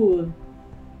 Also pool.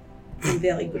 I'm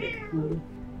very good at pool.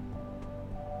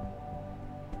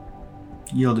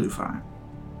 You'll do fine.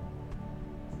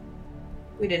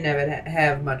 We didn't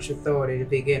have much authority to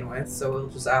begin with, so we'll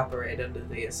just operate under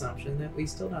the assumption that we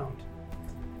still don't.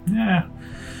 Yeah.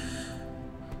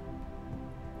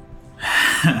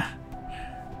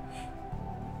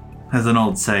 There's an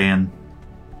old saying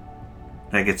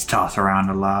that gets tossed around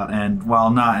a lot, and while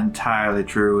not entirely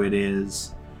true, it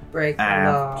is. Break the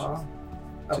law.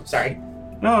 Oh, sorry.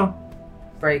 Oh,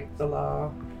 Break the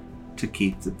law. to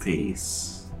keep the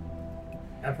peace.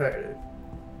 I've heard it.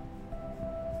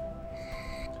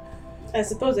 I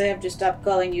suppose I have to stop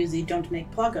calling you the don't make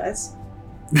progress.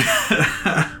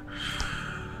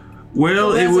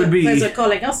 Well, it would be. They're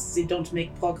calling us the don't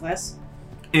make progress.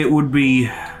 It would be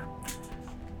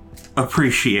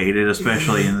appreciated,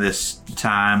 especially in this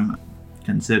time,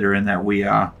 considering that we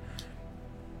are.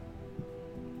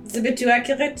 It's a bit too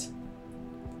accurate.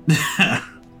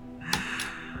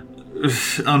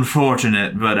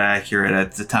 Unfortunate, but accurate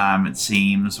at the time, it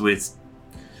seems.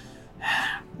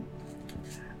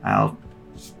 I'll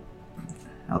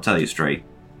tell you straight.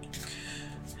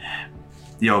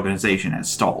 The organization has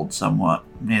stalled somewhat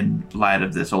in light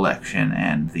of this election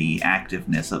and the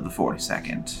activeness of the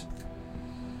 42nd.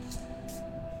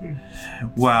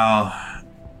 While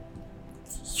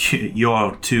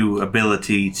your two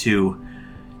ability to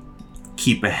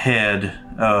keep ahead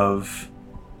of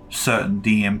certain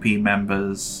DMP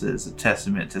members is a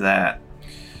testament to that.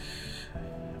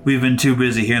 We've been too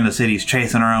busy here in the cities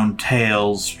chasing our own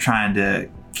tails, trying to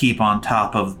keep on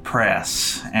top of the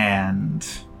press, and...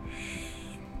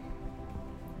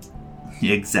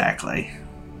 Exactly.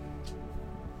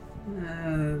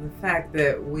 The fact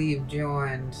that we've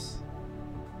joined,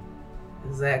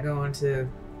 is that going to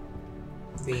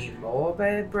be more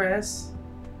bad press?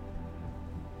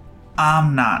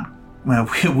 I'm not... Well,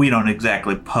 we don't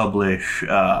exactly publish,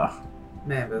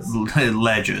 Members.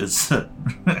 ledgers.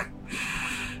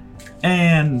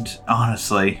 And,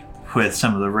 honestly, with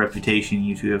some of the reputation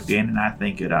you two have gained, and I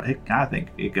think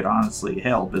it could honestly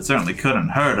help. It certainly couldn't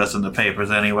hurt us in the papers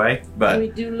anyway, but... We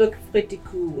do look pretty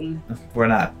cool. We're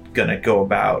not gonna go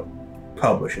about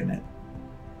publishing it.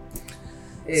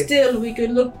 Still, we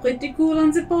could look pretty cool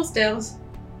on the posters.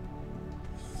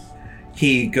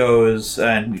 He goes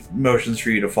and motions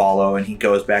for you to follow, and he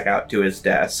goes back out to his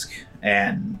desk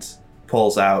and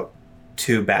pulls out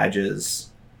 2 badges.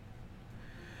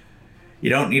 You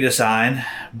don't need a sign,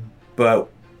 but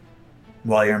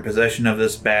while you're in possession of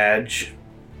this badge,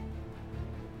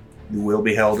 you will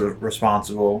be held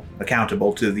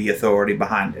accountable to the authority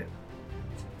behind it.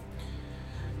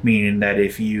 Meaning that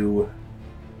if you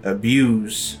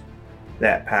abuse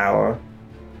that power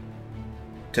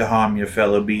to harm your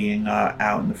fellow being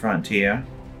out in the frontier,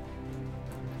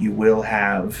 you will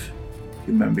have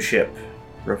your membership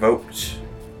revoked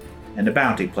and a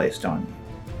bounty placed on you.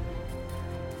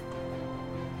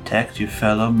 Protect your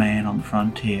fellow man on the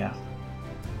frontier.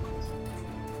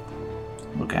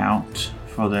 Look out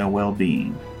for their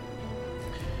well-being.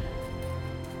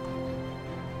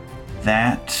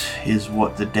 That is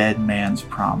what the dead man's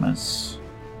promise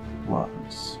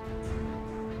was.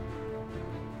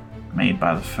 Made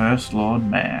by the First Lord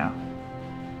Mayor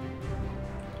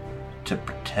to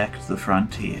protect the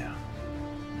frontier.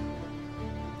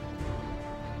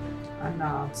 I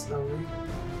nod slowly.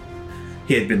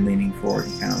 He had been leaning forward.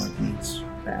 He kind of leans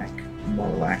back, more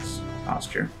relaxed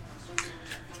posture.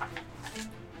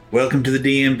 Welcome to the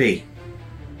DMP.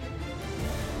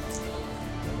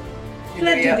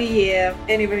 Glad to be here.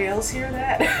 Anybody else hear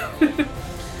that?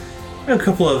 A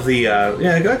couple of the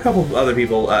a couple of other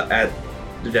people at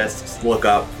the desks look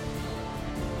up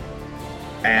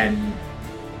and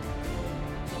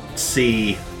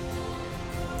see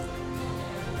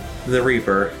the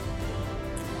Reaper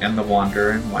and the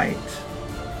Wanderer in white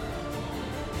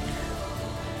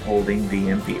holding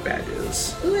DMP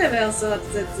badges. Whoever thought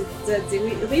that the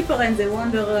Reaper and the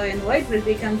Wanderer in White will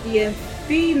become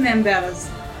DMP members?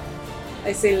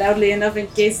 I say loudly enough in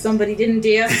case somebody didn't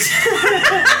hear.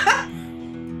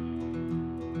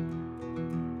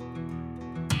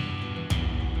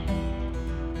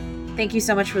 Thank you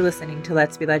so much for listening to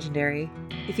Let's Be Legendary.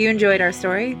 If you enjoyed our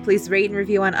story, please rate and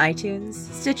review on iTunes,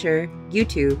 Stitcher,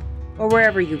 YouTube, or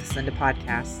wherever you listen to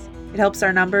podcasts. It helps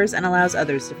our numbers and allows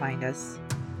others to find us.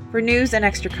 For news and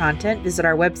extra content, visit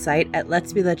our website at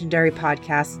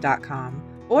letsbelegendarypodcast.com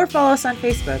or follow us on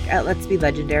Facebook at Let's Be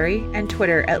Legendary and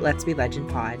Twitter at Let's Be Legend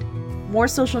Pod. More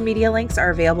social media links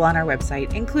are available on our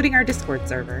website, including our Discord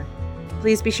server.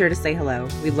 Please be sure to say hello.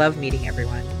 We love meeting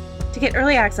everyone. To get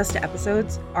early access to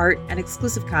episodes, art, and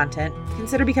exclusive content,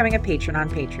 consider becoming a patron on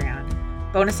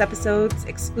Patreon. Bonus episodes,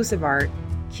 exclusive art,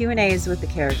 Q&As with the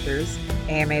characters,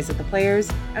 AMAs with the players,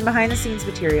 and behind-the-scenes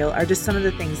material are just some of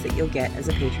the things that you'll get as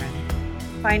a patron.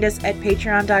 Find us at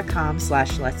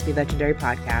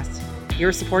patreon.com/letsbelegendarypodcast.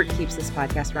 Your support keeps this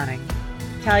podcast running.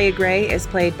 Talia Gray is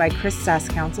played by Chris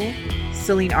Sass-Council,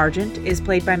 Celine Argent is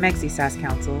played by Megzy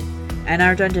Sass-Council, and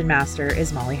our Dungeon Master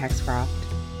is Molly Hexcroft.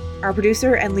 Our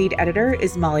producer and lead editor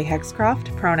is Molly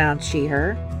Hexcroft, pronouns she,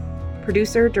 her.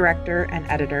 Producer, director, and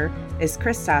editor is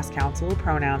Chris Sass-Council,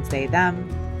 pronouns they, them.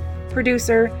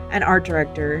 Producer and art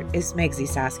director is Megzy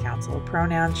Sass-Council,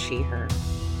 pronouns she, her.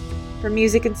 For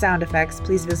music and sound effects,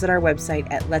 please visit our website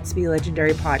at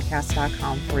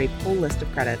letsbelegendarypodcast.com for a full list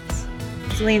of credits.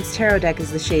 Celine's tarot deck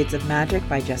is The Shades of Magic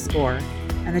by Jess Gore,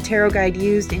 and the tarot guide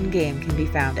used in-game can be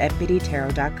found at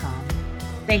biddytarot.com.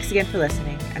 Thanks again for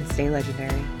listening, and stay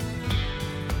legendary.